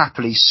 I'd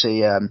happily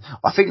see. I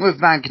think with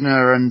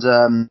Wagner and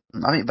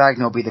I think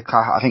Wagner will be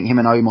I think him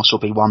and Omos will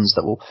be ones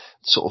that will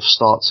sort of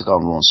start to go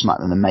on Raw and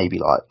SmackDown, and maybe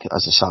like,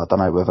 as I said, I don't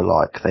know whether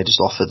like they just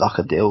offered like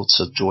a deal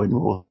to join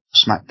Raw or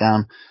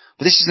SmackDown.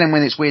 But this is then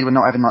when it's weird we're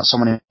not having like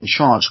someone in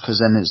charge, because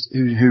then it's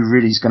who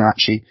really is going to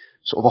actually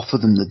sort of offer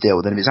them the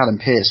deal. Then if it's Adam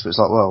Pearce, but it's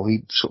like, well,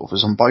 he sort of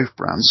is on both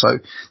brands, so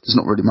there's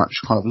not really much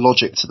kind of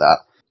logic to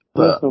that.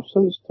 But makes no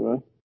sense to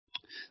me.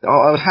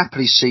 I would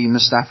happily see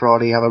Mustafa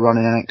Ali have a run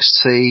in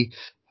NXT.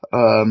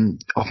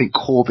 I think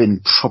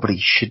Corbin probably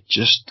should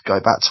just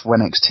go back to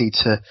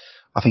NXT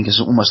I think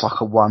it's almost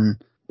like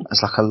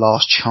as like a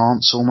last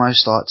chance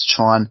almost, like to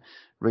try and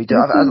redo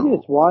it. The thing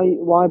is,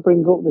 why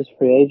bring up this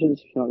free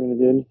agents if you're not going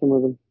to do anything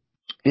with them?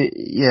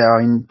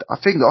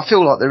 I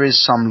feel like there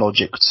is some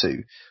logic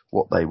to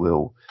what they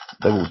will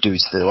do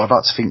to them. I'd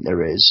like to think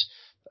there is.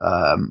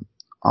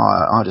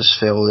 I just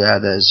feel,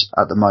 there's,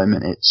 at the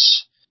moment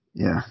it's,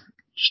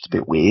 just a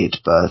bit weird,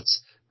 but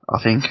I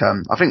think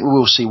we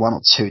will see one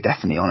or two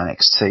definitely on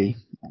NXT.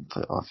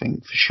 I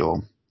think for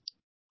sure.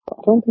 I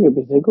don't think it'd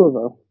be Ziggler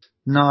though.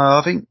 No,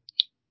 I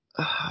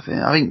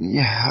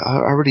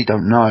really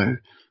don't know.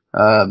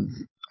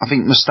 I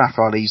think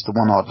Mustafa Ali's the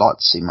one I'd like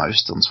to see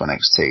most onto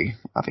NXT.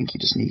 I think he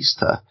just needs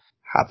to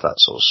have that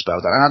sort of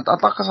spell down. And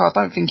like I said, I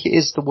don't think it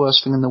is the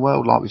worst thing in the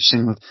world, like we've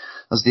seen with,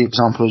 as the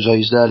example I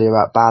used earlier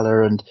about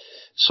Balor and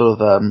sort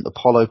of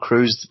Apollo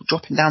Crews.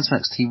 Dropping down to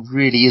NXT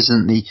really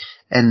isn't the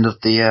end of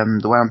the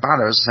way. And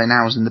Balor, as I say,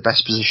 now is in the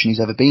best position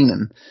he's ever been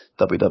in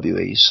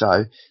WWE. So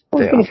I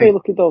was going to say,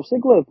 look at Dolph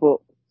Ziggler, but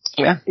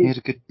yeah, he had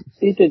a good.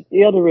 He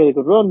had a really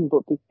good run,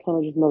 but they kind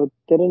of just never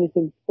did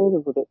anything further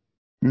with it.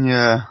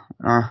 Yeah,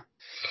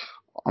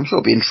 I'm sure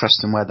it'll be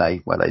interesting where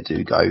they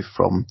do go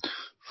from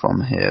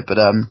here. But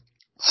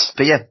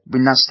yeah, I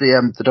mean, that's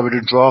the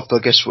WWE draft. I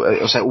guess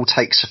it all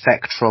takes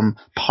effect from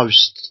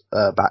post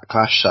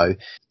Backlash. So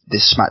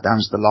this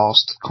SmackDown's the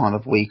last kind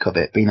of week of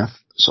it being a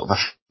sort of a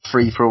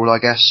free for all, I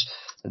guess.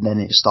 And then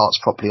it starts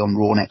properly on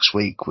Raw next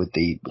week with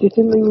the. Do you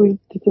think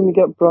we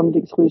get brand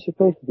exclusive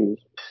pay-per-views?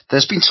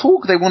 There's been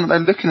talk they're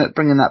looking at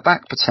bringing that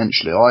back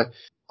potentially. I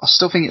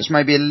still think it's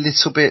maybe a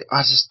little bit.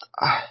 I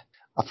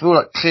feel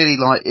like clearly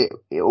like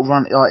it'll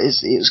run.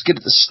 It's good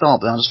at the start,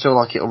 but I just feel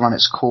like it'll run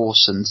its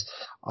course, and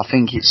I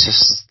think it's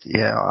just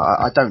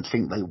I don't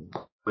think they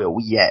will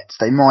yet.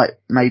 They might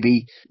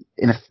maybe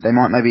in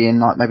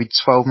like maybe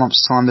 12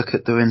 months time look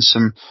at doing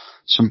some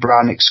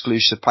brand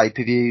exclusive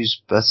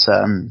pay-per-views, but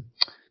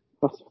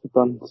that's the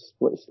brand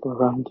splits go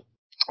around.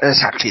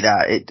 Exactly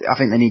that. I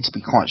think they need to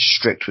be quite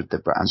strict with the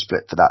brand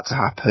split for that to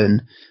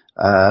happen.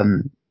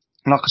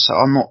 Like I said,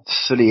 I'm not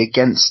fully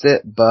against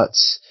it, but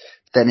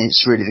then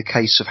it's really the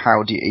case of how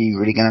are you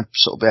really going to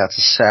sort of be able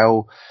to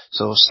sell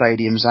sort of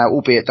stadiums out,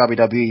 albeit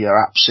WWE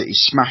are absolutely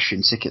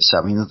smashing tickets.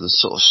 I mean, the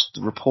sort of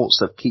reports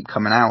that keep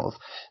coming out of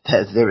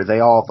they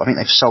are. I think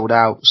they've sold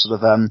out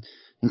sort of. I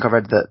think I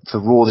read that for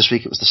Raw this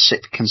week it was the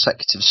 6th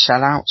consecutive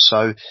sellout.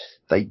 So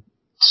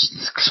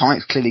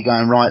something's clearly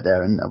going right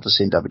there, and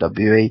obviously in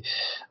WWE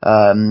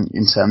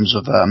in terms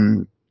of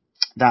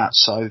that.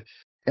 So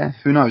yeah,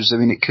 who knows? I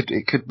mean, it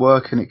could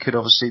work, and it could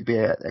obviously be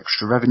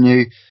extra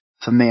revenue.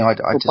 For me, I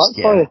just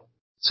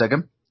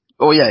Second.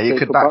 Oh yeah, it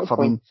could backfire.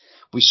 I mean,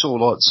 we saw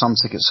like some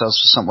ticket sales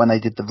for some when they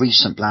did the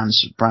recent brand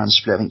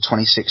split. I think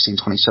 2016,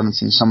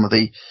 2017. Some of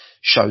the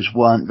shows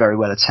weren't very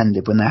well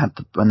attended when they had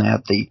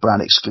the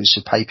brand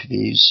exclusive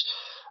pay-per-views.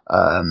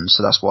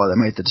 So that's why they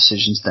made the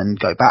decision to then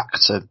go back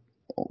to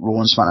Raw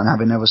and SmackDown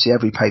having obviously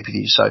every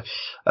pay-per-view. So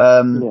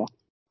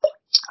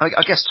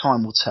I guess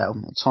time will tell.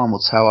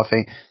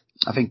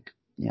 I think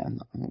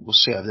we'll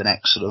see over the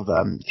next sort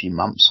of few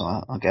months,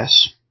 I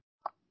guess.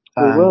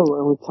 We will,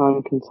 only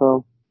time can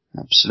tell.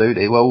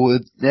 Absolutely. Well,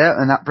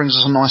 and that brings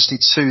us on nicely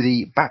to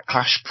the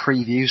Backlash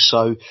preview.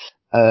 So,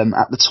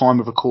 at the time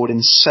of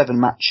recording, 7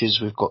 matches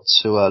we've got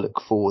to look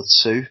forward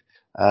to.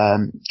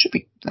 Should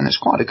be, and it's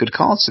quite a good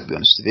card, to be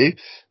honest with you.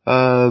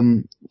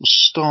 We'll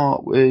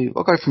start with,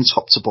 I'll go from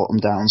top to bottom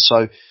down.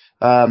 So,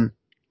 a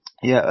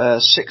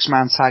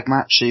 6-man tag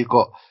match. So you've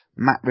got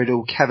Matt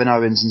Riddle, Kevin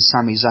Owens and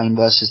Sami Zayn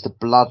versus the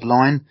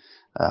Bloodline.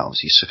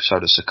 Obviously,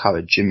 Soda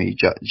Sikoa, Jimmy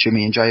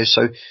and Jay.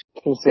 So,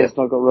 it's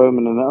not got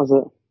Roman in it, has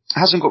it?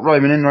 Hasn't got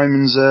Roman in.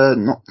 Roman's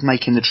not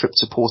making the trip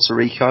to Puerto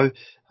Rico.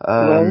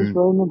 Where's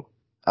Roman?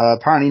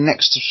 Apparently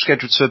next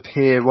scheduled to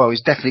appear, well,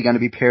 he's definitely going to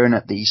be appearing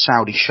at the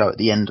Saudi show at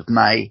the end of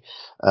May,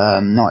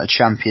 Night of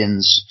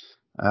Champions.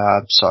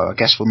 So I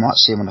guess we might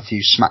see him on a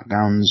few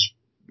SmackDowns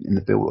in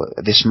the build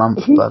this month.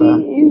 Is he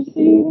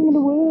even going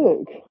to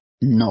work?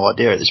 No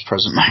idea at this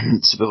present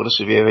moment, to be honest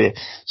with you. I've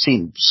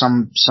seen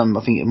some,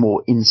 I think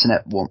more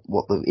internet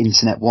what the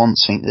internet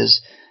wants. I think there's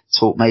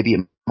talk maybe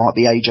it might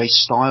be AJ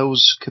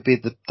Styles could be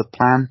the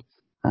plan,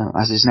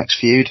 as his next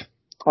feud.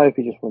 I hope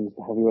he just wins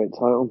the heavyweight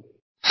title.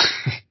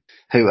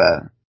 Who,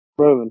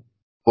 Roman.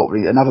 What,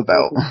 another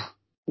belt?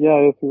 Yeah,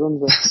 I hope he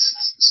wins it.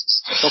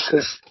 Stop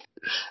it.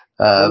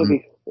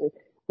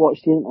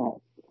 Watch the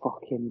internet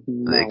fucking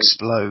melt.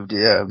 Explode,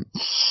 yeah.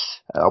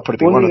 I'll probably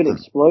be won't one even of them.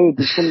 Explode,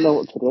 they wouldn't know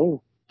what to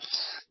do.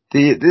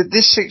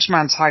 This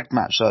 6-man tag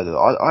match though,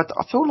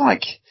 I feel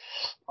like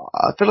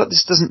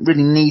this doesn't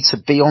really need to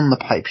be on the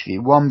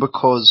pay-per-view. One,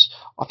 because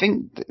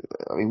one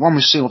we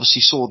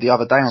obviously saw the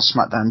other day on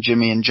SmackDown,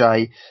 Jimmy and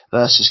Jay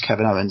versus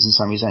Kevin Owens and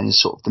Sami Zayn is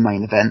sort of the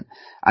main event,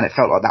 and it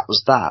felt like that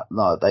was that.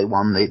 Like they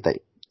won,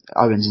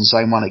 Owens and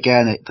Zayn won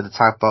again for the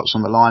tag belts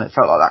on the line. It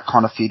felt like that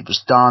kind of feud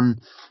was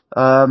done.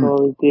 All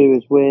they do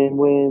is win,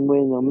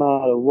 no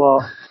matter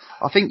what.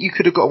 I think you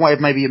could have got away with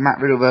maybe a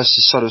Matt Riddle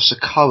versus sort of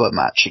Sikoa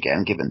match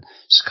again, given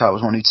Sikoa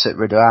was one who took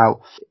Riddle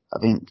out. I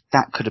think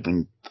that could have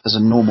been as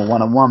a normal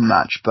one-on-one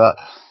match, but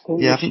I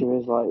think the issue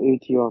is like, who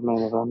do you have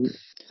main event?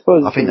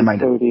 I think the main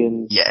Cody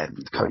and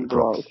Cody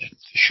Brock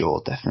for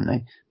sure,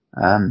 definitely.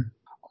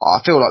 I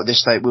feel like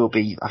this date will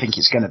be. I think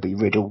it's going to be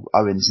Riddle,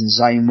 Owens, and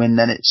Zayn win.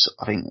 Then I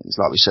think it's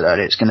like we said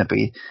earlier, it's going to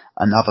be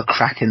another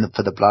crack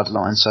for the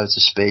bloodline, so to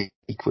speak,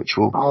 which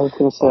will. I was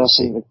going to say I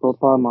think the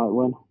bloodline might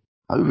win.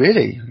 Oh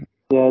really?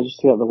 Yeah, just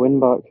to get the win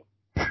back.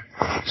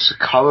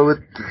 Sikoa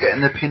would get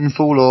in the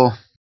pinfall, or?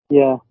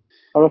 Yeah,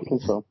 I reckon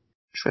so.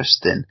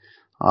 Interesting.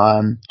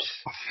 I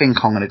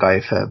think I'm going to go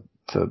for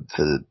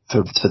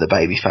the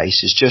baby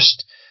faces,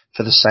 just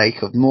for the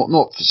sake of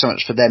not so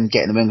much for them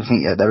getting the win. I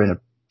think they're in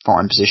a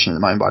fine position at the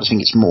moment, but I just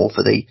think it's more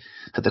for the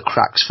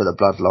cracks for the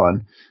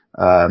bloodline.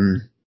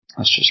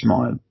 That's just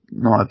my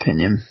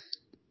opinion.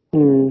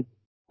 You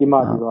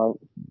might be right.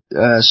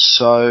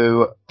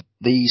 So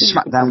the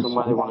SmackDown.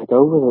 Where they want to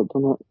go with it,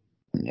 doesn't it?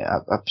 Yeah,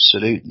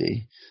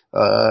 absolutely.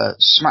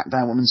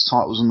 SmackDown Women's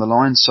titles on the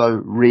line, so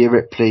Rhea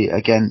Ripley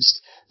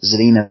against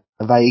Zelina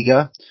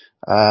Vega.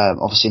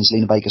 Obviously in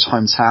Zelina Vega's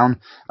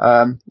hometown.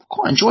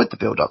 Quite enjoyed the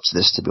build up to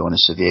this, to be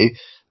honest with you.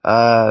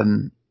 I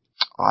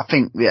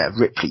think,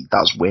 Ripley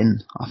does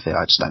win. I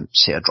just don't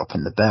see her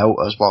dropping the belt,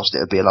 as whilst it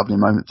would be a lovely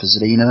moment for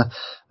Zelina.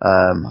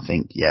 I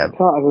think, You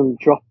can't have them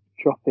drop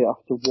it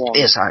after one.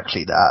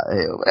 Exactly that.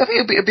 I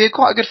think it'd be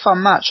quite a good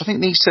fun match. I think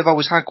these two have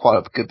always had quite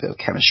a good bit of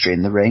chemistry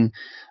in the ring.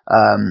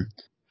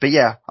 But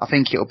yeah, I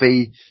think it'll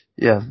be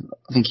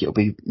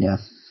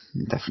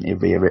definitely a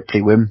Rhea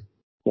Ripley win.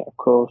 Yeah, of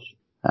course.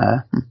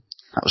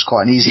 That was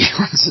quite an easy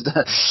one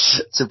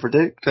to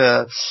predict.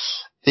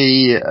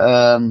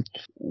 The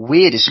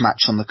weirdest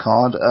match on the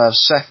card,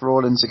 Seth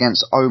Rollins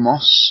against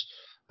Omos.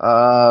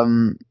 I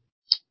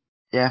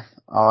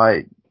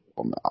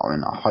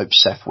hope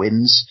Seth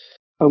wins.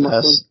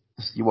 Omos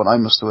you want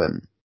Omos to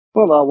win?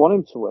 Well, I want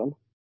him to win. I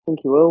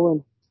think he will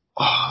win.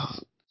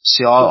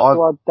 See, I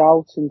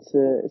doubt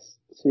into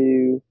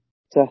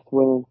Seth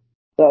winning.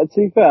 To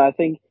be fair, I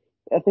think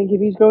if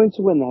he's going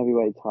to win the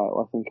heavyweight title,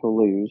 I think he'll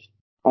lose.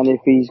 And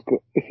if he's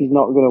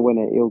not going to win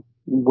it, he'll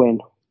win.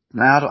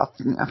 I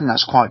think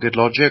that's quite good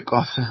logic.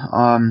 I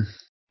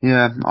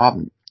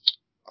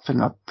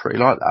think I pretty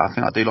like that. I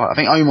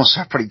think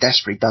Omos pretty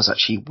desperately does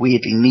actually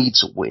weirdly need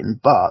to win,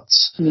 but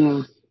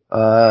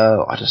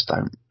I just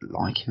don't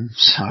like him,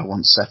 so I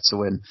want Seth to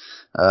win.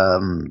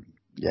 I'm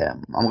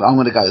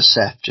going to go with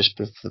Seth just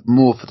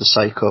more for the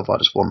sake of I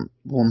just want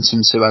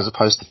him to, as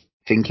opposed to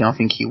thinking I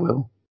think he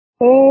will.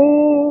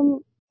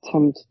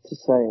 Tempted to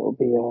say it'll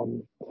be. I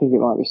think it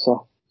might be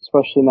Seth,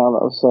 especially now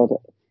that I've said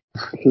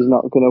if he's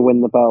not going to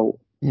win the belt,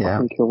 I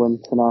think he'll win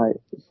tonight.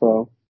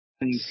 So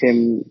I think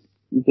him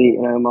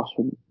beating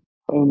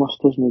Omos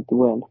does need to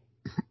win.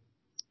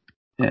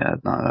 Yeah,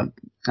 no,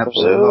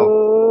 absolutely.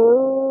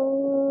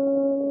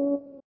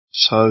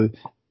 So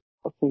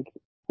I think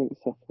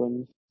Seth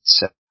wins.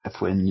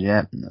 Seth wins,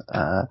 yeah.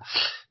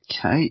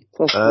 Okay.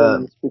 Seth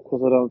wins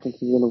because I don't think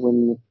he's going to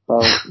win the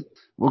belt.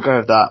 We'll go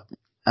with that.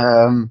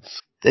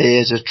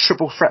 There's a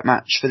triple threat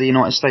match for the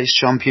United States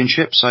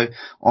Championship. So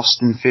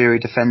Austin Theory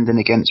defending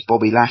against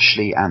Bobby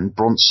Lashley and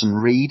Bronson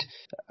Reed.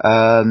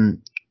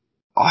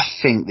 I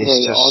think this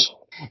Very just... odd.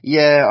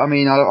 Yeah, I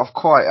mean,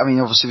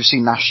 obviously we've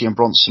seen Lashley and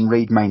Bronson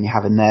Reed mainly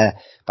having their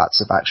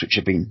back-to-backs, which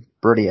have been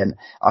brilliant.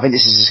 I think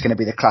this is just going to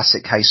be the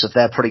classic case of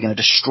they're probably going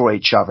to destroy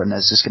each other, and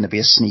there's just going to be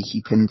a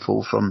sneaky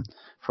pinfall from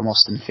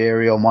Austin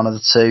Theory on one of the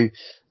two.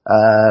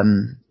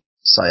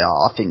 So yeah,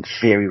 I think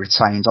Theory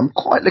retains. I'm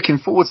quite looking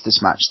forward to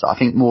this match, though. I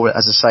think more,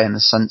 as I say, in the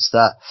sense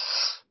that,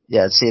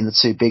 yeah, seeing the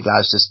two big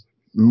lads just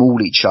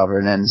maul each other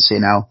and then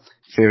seeing how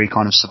Theory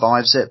kind of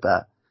survives it,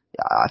 but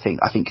I think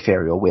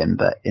Theory will win,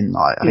 but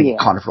I think it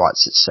kind of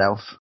writes itself.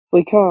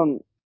 We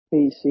can't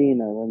beat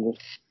Cena and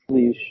just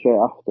lose straight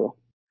after.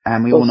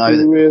 And we all know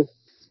that...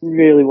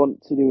 really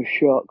want to do a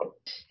shock.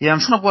 Yeah, I'm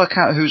trying to work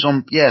out who's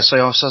on... Yeah,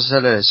 so I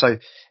said earlier, so I'm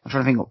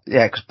trying to think...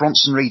 Yeah, because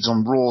Bronson Reed's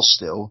on Raw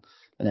still,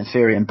 and then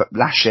Theory and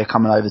Lashley are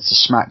coming over to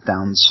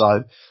SmackDown,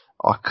 so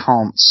I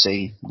can't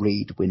see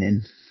Reed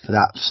winning for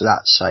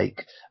that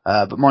sake.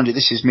 But mind you,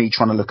 this is me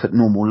trying to look at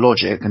normal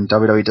logic, and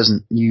WWE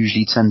doesn't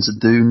usually tend to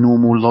do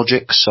normal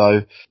logic,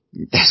 so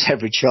there's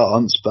every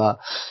chance. But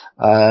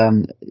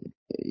Bobby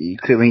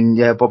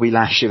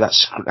Lashley,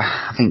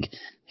 I think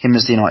him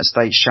as the United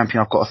States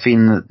champion, I've got a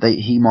feeling that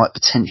he might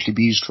potentially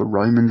be used for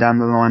Roman down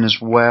the line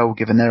as well,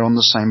 given they're on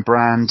the same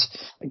brand.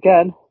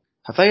 Again,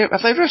 have they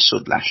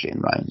wrestled Lashley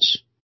and Reigns?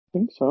 I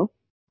think so.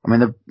 I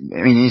mean,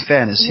 in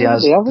fairness,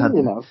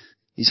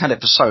 he's had it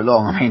for so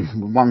long. I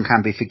mean, one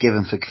can be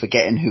forgiven for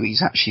forgetting who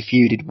he's actually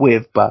feuded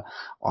with, but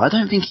I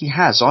don't think he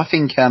has. I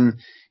think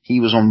he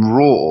was on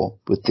Raw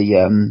with the...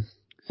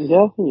 Yeah,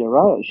 I think you're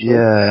right, actually.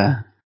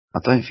 Yeah, I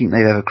don't think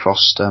they've ever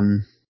cross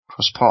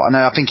part. No,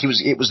 I think it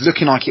was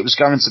looking like it was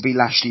going to be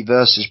Lashley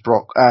versus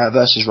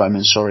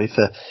Roman, for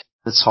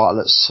the title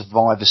at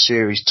Survivor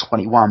Series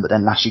 21, but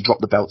then Lashley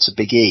dropped the belt to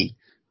Big E.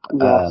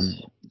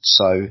 Yes.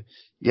 So,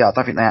 yeah, I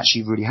don't think they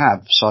actually really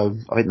have. So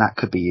I think that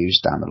could be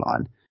used down the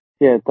line.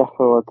 Yeah,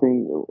 definitely. I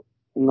think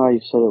now you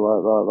said it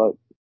like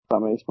that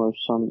makes most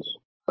sense.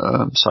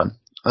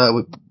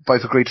 We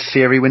both agreed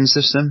Theory wins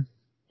this then?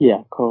 Yeah,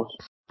 of course.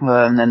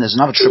 And then there's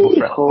another triple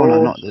threat. Oh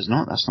no, there's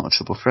not. That's not a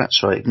triple threat.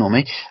 Sorry, ignore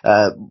me.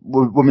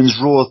 Women's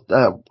Raw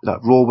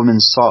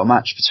women's title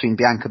match between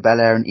Bianca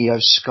Belair and Io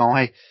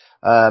Sky.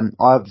 I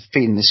have a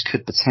feeling this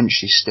could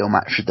potentially still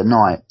match of the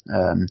night.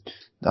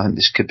 I think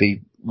this could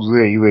be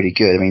really, really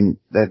good. I mean,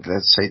 they're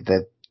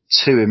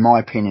two, in my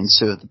opinion,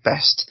 two of the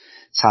best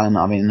talent.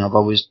 I mean,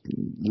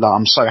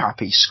 I'm so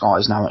happy Sky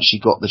has now actually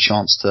got the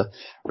chance to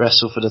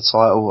wrestle for the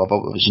title. I've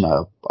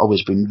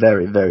always been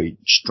very, very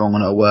strong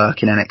on her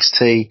work in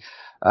NXT.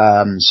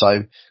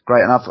 So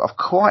great. And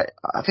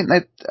I think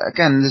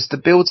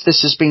the build to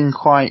this has been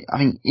quite, I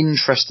think,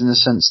 interesting in the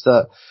sense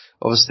that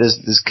obviously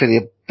there's clearly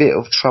a bit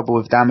of trouble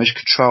with Damage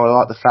Control. I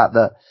like the fact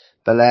that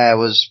Belair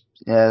was,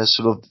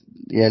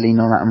 leaning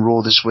on that in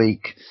Raw this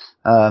week.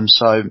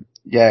 So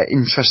yeah,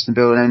 interesting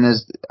build. And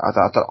I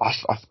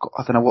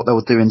don't know what they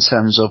will do in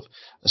terms of,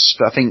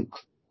 I think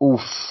all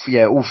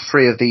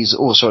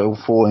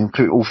four,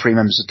 including all three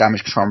members of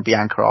Damage Control and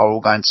Bianca, are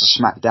all going to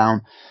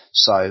SmackDown.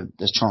 So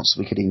there's a chance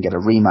that we could even get a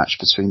rematch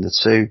between the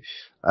two.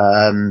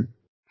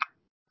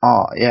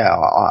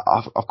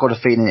 I've got a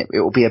feeling it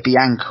will be a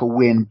Bianca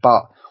win,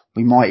 but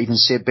we might even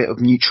see a bit of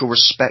mutual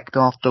respect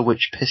after,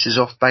 which pisses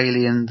off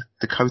Bayley and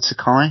Dakota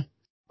Kai.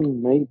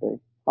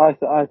 Maybe. I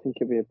think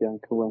it'll be a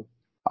Bianca win.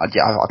 I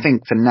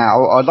think for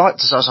now, I'd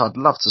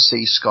love to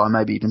see Sky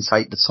maybe even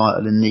take the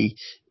title in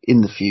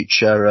the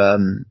future.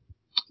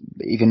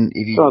 Even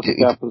if you...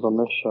 It happens on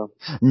this show.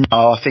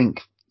 No, I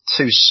think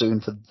too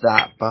soon for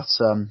that, but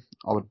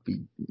I would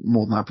be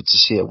more than happy to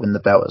see her win the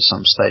belt at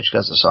some stage,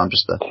 because as I say, I'm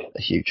just a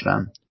huge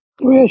fan.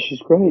 Oh yeah,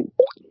 she's great.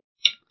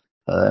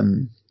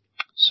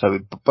 So we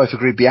both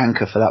agree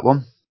Bianca for that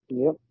one.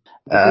 Yep.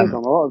 On a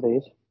lot of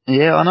these.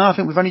 Yeah, I know. I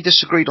think we've only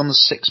disagreed on the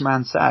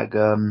 6-man tag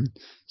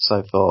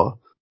so far.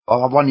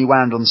 I won you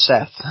round on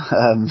Seth.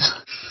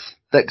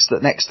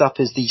 Next up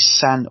is the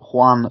San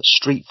Juan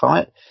Street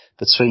Fight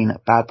between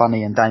Bad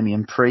Bunny and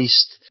Damian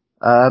Priest.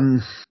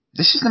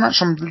 This is the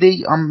match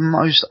I'm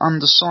most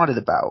undecided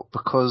about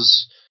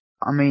because,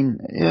 I mean,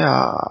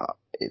 yeah,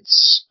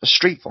 it's a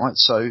street fight,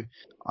 so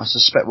I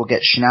suspect we'll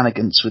get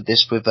shenanigans with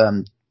this, with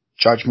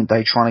Judgment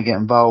Day trying to get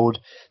involved,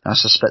 and I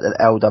suspect that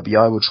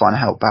LWO will try and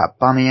help Bad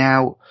Bunny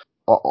out.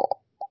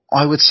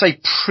 I would say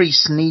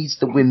Priest needs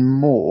to win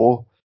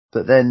more,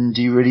 but then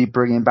do you really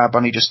bring in Bad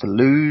Bunny just to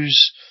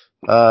lose?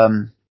 I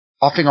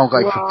think I'll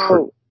go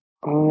for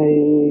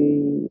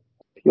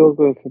if you're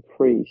going for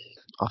Priest.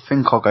 I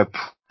think I'll go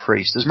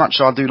Priest. As much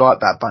as I do like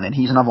Bad Bunny, and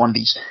he's another one of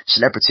these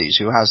celebrities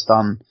who has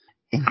done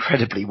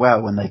incredibly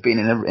well when they've been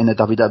in a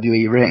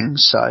WWE ring,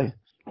 so...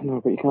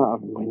 No, but you can't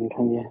have him win,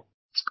 can you?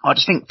 I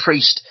just think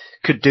Priest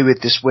could do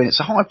with this win. It's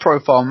a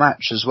high-profile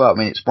match as well. I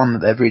mean, it's one that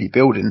they're really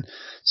building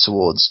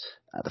towards.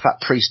 The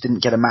fact Priest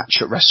didn't get a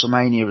match at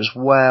WrestleMania as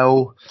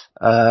well,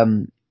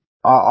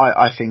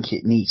 I think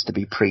it needs to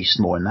be Priest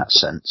more in that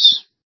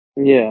sense.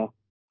 Yeah.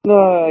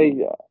 No,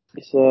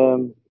 it's a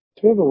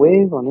bit of a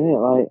wave on, isn't it?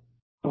 Like,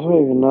 I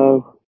don't even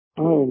know.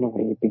 I don't even know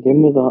where you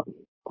begin with that.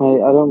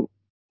 I don't.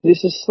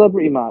 It's a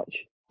celebrity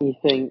match. You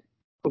think,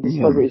 well, the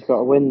celebrity's got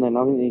to win then.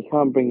 I mean, you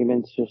can't bring him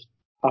in to just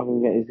have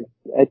him get his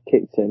head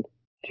kicked in.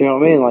 Do you know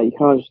what I mean? Like, you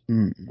can't just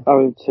have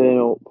him turn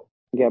up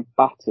and get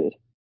battered.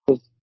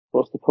 Because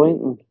what's the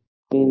point?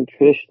 I mean,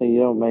 traditionally,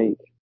 you don't make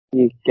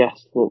your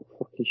guests look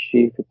fucking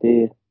stupid, do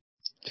you?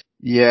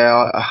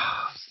 Yeah,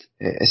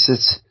 it's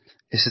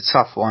a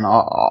tough one.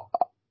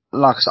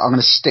 Like I said, I'm going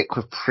to stick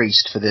with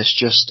Priest for this,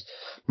 just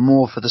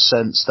more for the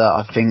sense that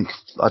I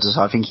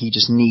think he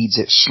just needs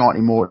it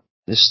slightly more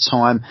this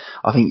time.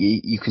 I think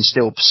you can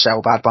still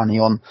sell Bad Bunny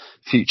on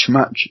future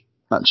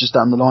matches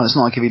down the line. It's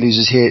not like if he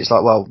loses here, it's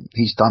like, well,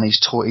 he's done, he's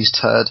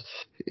turd,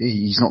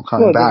 he's not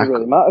coming back. It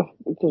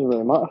doesn't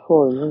really matter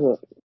for him, does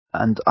it?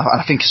 And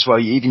I think as well,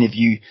 even if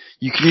you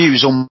can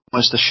use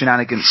almost the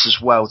shenanigans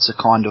as well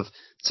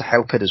to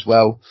help it as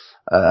well.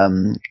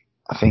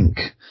 I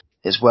think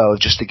as well,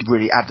 just to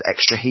really add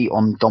extra heat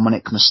on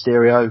Dominic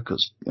Mysterio,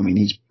 because I mean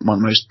he's one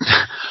of the most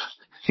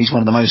he's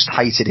one of the most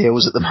hated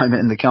heels at the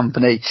moment in the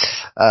company.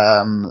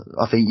 I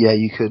think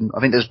I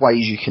think there's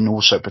ways you can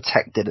also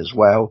protect it as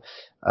well.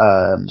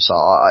 So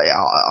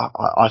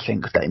I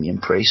think Damian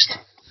Priest.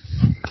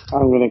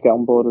 I'm going to get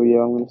on board with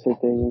you. I'm going to say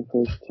Damian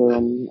Priest too.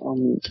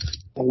 I'm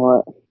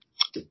like...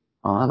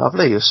 Oh,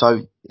 lovely.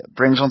 So,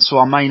 brings on to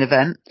our main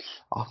event.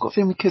 I've got a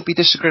feeling we could be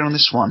disagreeing on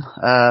this one.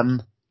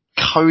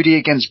 Cody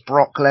against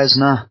Brock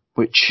Lesnar,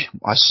 which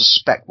I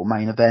suspect will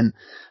main event.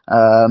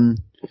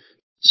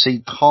 See,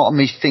 part of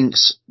me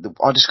thinks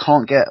I just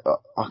can't get out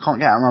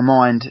of my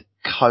mind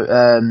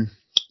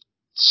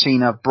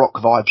Cena Brock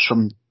vibes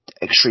from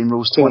Extreme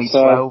Rules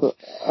 2012.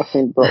 I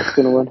think Brock's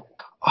going to win.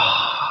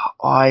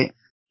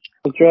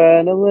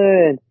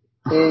 Adrenaline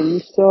in your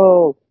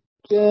soul.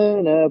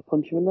 Gonna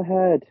punch him in the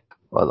head.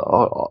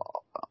 Well,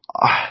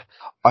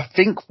 I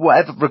think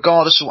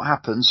regardless of what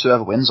happens,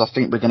 whoever wins, I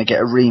think we're going to get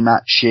a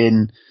rematch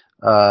in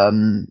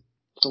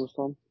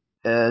SummerSlam.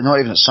 Not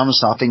even at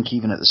SummerSlam. I think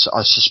even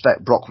I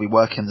suspect Brock will be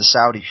working the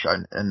Saudi show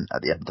at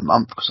the end of the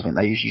month, because I think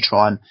they usually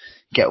try and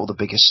get all the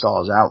biggest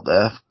stars out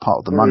there, part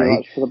of the money.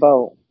 Rematch for the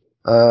belt.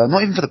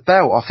 Not even for the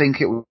belt. I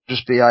think it will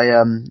just be a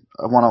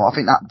one. I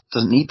think that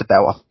doesn't need the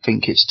belt. I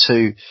think it's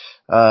two.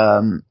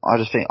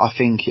 I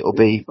think it'll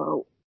be.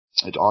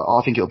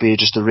 I think it'll be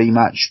just a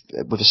rematch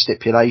with a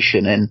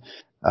stipulation in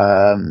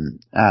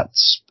at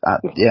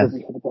yeah.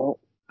 For the belt.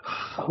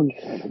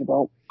 100% for the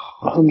belt.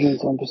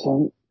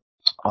 110%.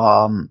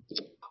 I'm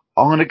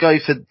gonna go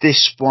for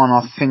this one.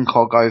 I think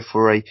I'll go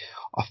for a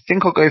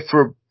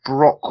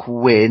Brock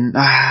win.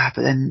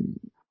 But then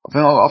I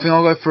think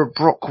I'll go for a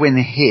Brock win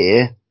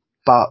here,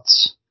 but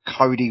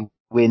Cody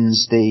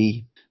wins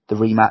the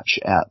rematch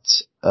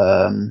at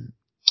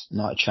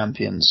Night of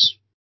Champions.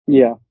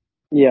 Yeah,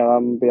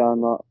 I'm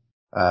behind that.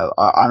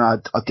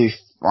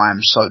 I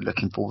am so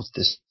looking forward to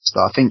this. So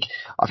I think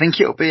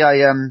it'll be a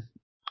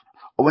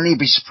I wouldn't even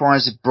be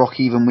surprised if Brock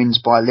even wins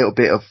by a little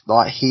bit of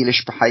like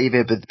heelish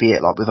behaviour, but be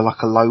it like with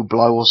like a low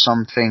blow or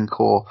something,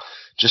 or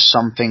just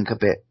something a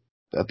bit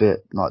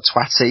like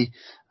twatty.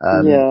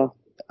 Yeah.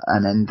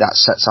 And then that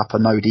sets up a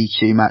no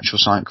DQ match or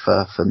something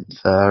for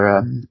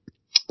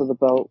the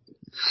belt.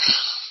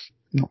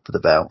 Not for the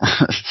belt.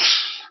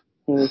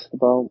 It's the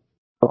belt.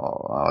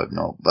 Oh, I hope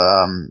not.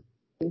 But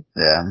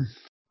yeah.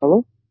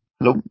 Hello?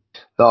 No,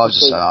 I was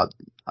just saying.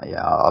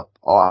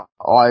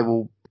 I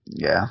will.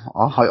 Yeah,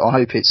 I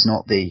hope it's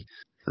not for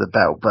the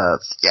belt, but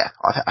yeah,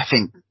 I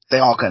think they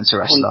are going to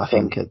wrestle. 100%. I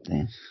think.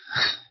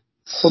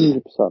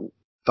 100%.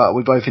 But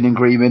we're both in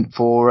agreement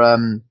for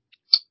we're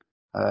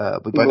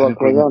both in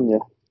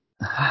agreement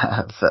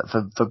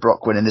for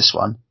Brock winning this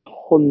one.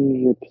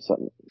 100%.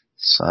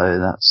 So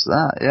that's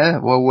that. Yeah.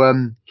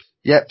 Well,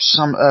 yep.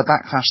 Some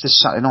Backlash this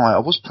Saturday night. I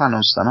was planning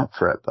on staying up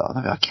for it, but I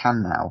don't think I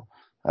can now.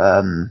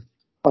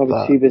 I'll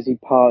be too busy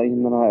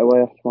partying the night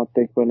away after my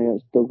big win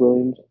against Doug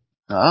Williams.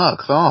 Ah,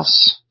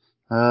 class.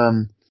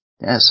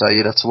 Yeah, so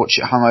you'd have to watch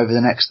it hungover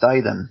the next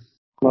day then.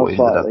 Most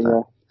likely,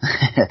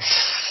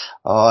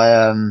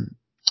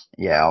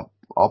 yeah.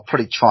 I'll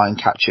probably try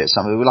and catch it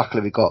somewhere.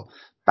 Luckily we've got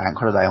bank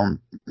holiday on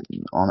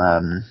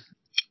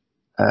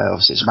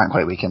obviously it's a bank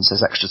holiday weekend, so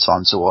there's extra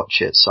time to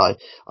watch it, so I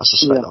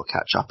suspect I'll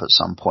catch up at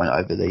some point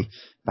over the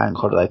bank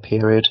holiday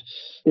period.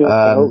 Yeah,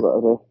 I hope that I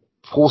do.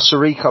 Puerto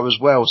Rico as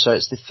well, so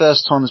it's the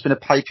first time there's been a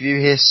pay-per-view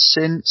here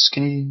since.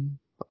 Can you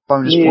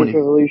bonus New point? Year's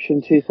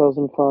Revolution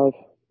 2005.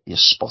 You're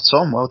spot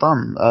on. Well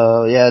done.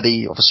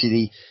 The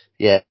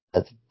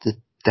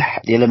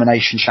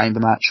Elimination Chamber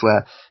match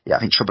where I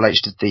think Triple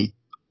H did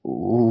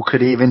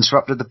could he have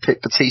interrupted the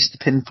Batista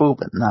pinfall,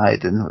 but no, he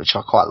didn't, which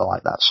I quite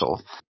like that sort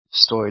of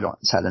storyline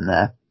telling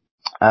there.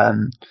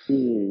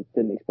 You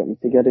didn't expect me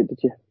to get it, did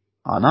you?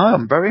 I know.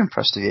 I'm very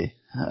impressed with you.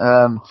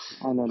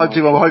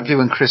 Hopefully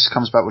when Chris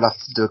comes back, we'll have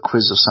to do a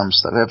quiz or some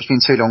stuff. It's been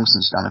too long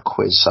since we've done a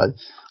quiz, so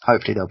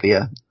hopefully there'll be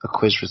a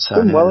quiz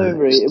return. It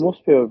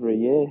must be over a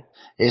year.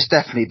 It's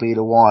definitely been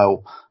a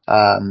while.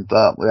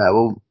 But yeah,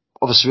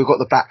 obviously we've got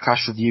the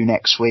Backlash review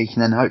next week,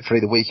 and then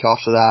hopefully the week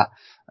after that,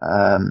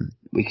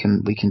 we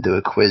can do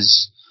a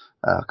quiz,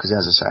 because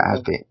as I say,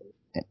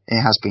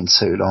 It has been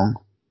too long.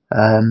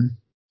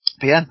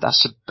 But yeah,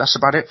 that's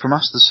about it from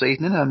us this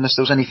evening. Unless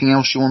there was anything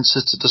else you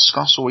wanted to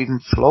discuss or even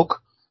flog.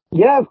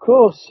 Yeah, of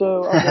course.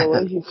 So, as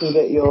always, you can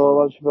get your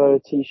Lunch Rivera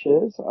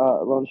t-shirts at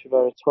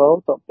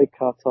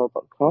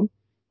lunchrivera12.bigcartel.com.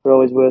 They're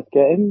always worth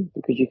getting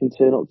because you can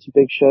turn up to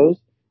big shows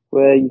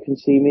where you can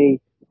see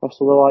me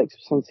wrestle the likes of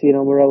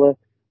Santino Marella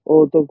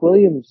or Doug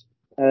Williams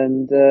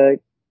and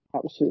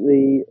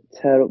absolutely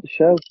tear up the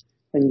show.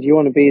 And you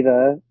want to be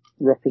there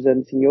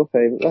representing your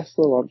favourite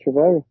wrestler, Lance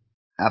Rivera.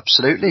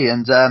 Absolutely.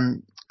 And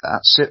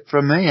that's it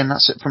from me, and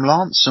that's it from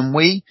Lance, and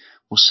we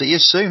will see you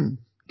soon.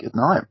 Good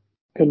night.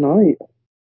 Good night.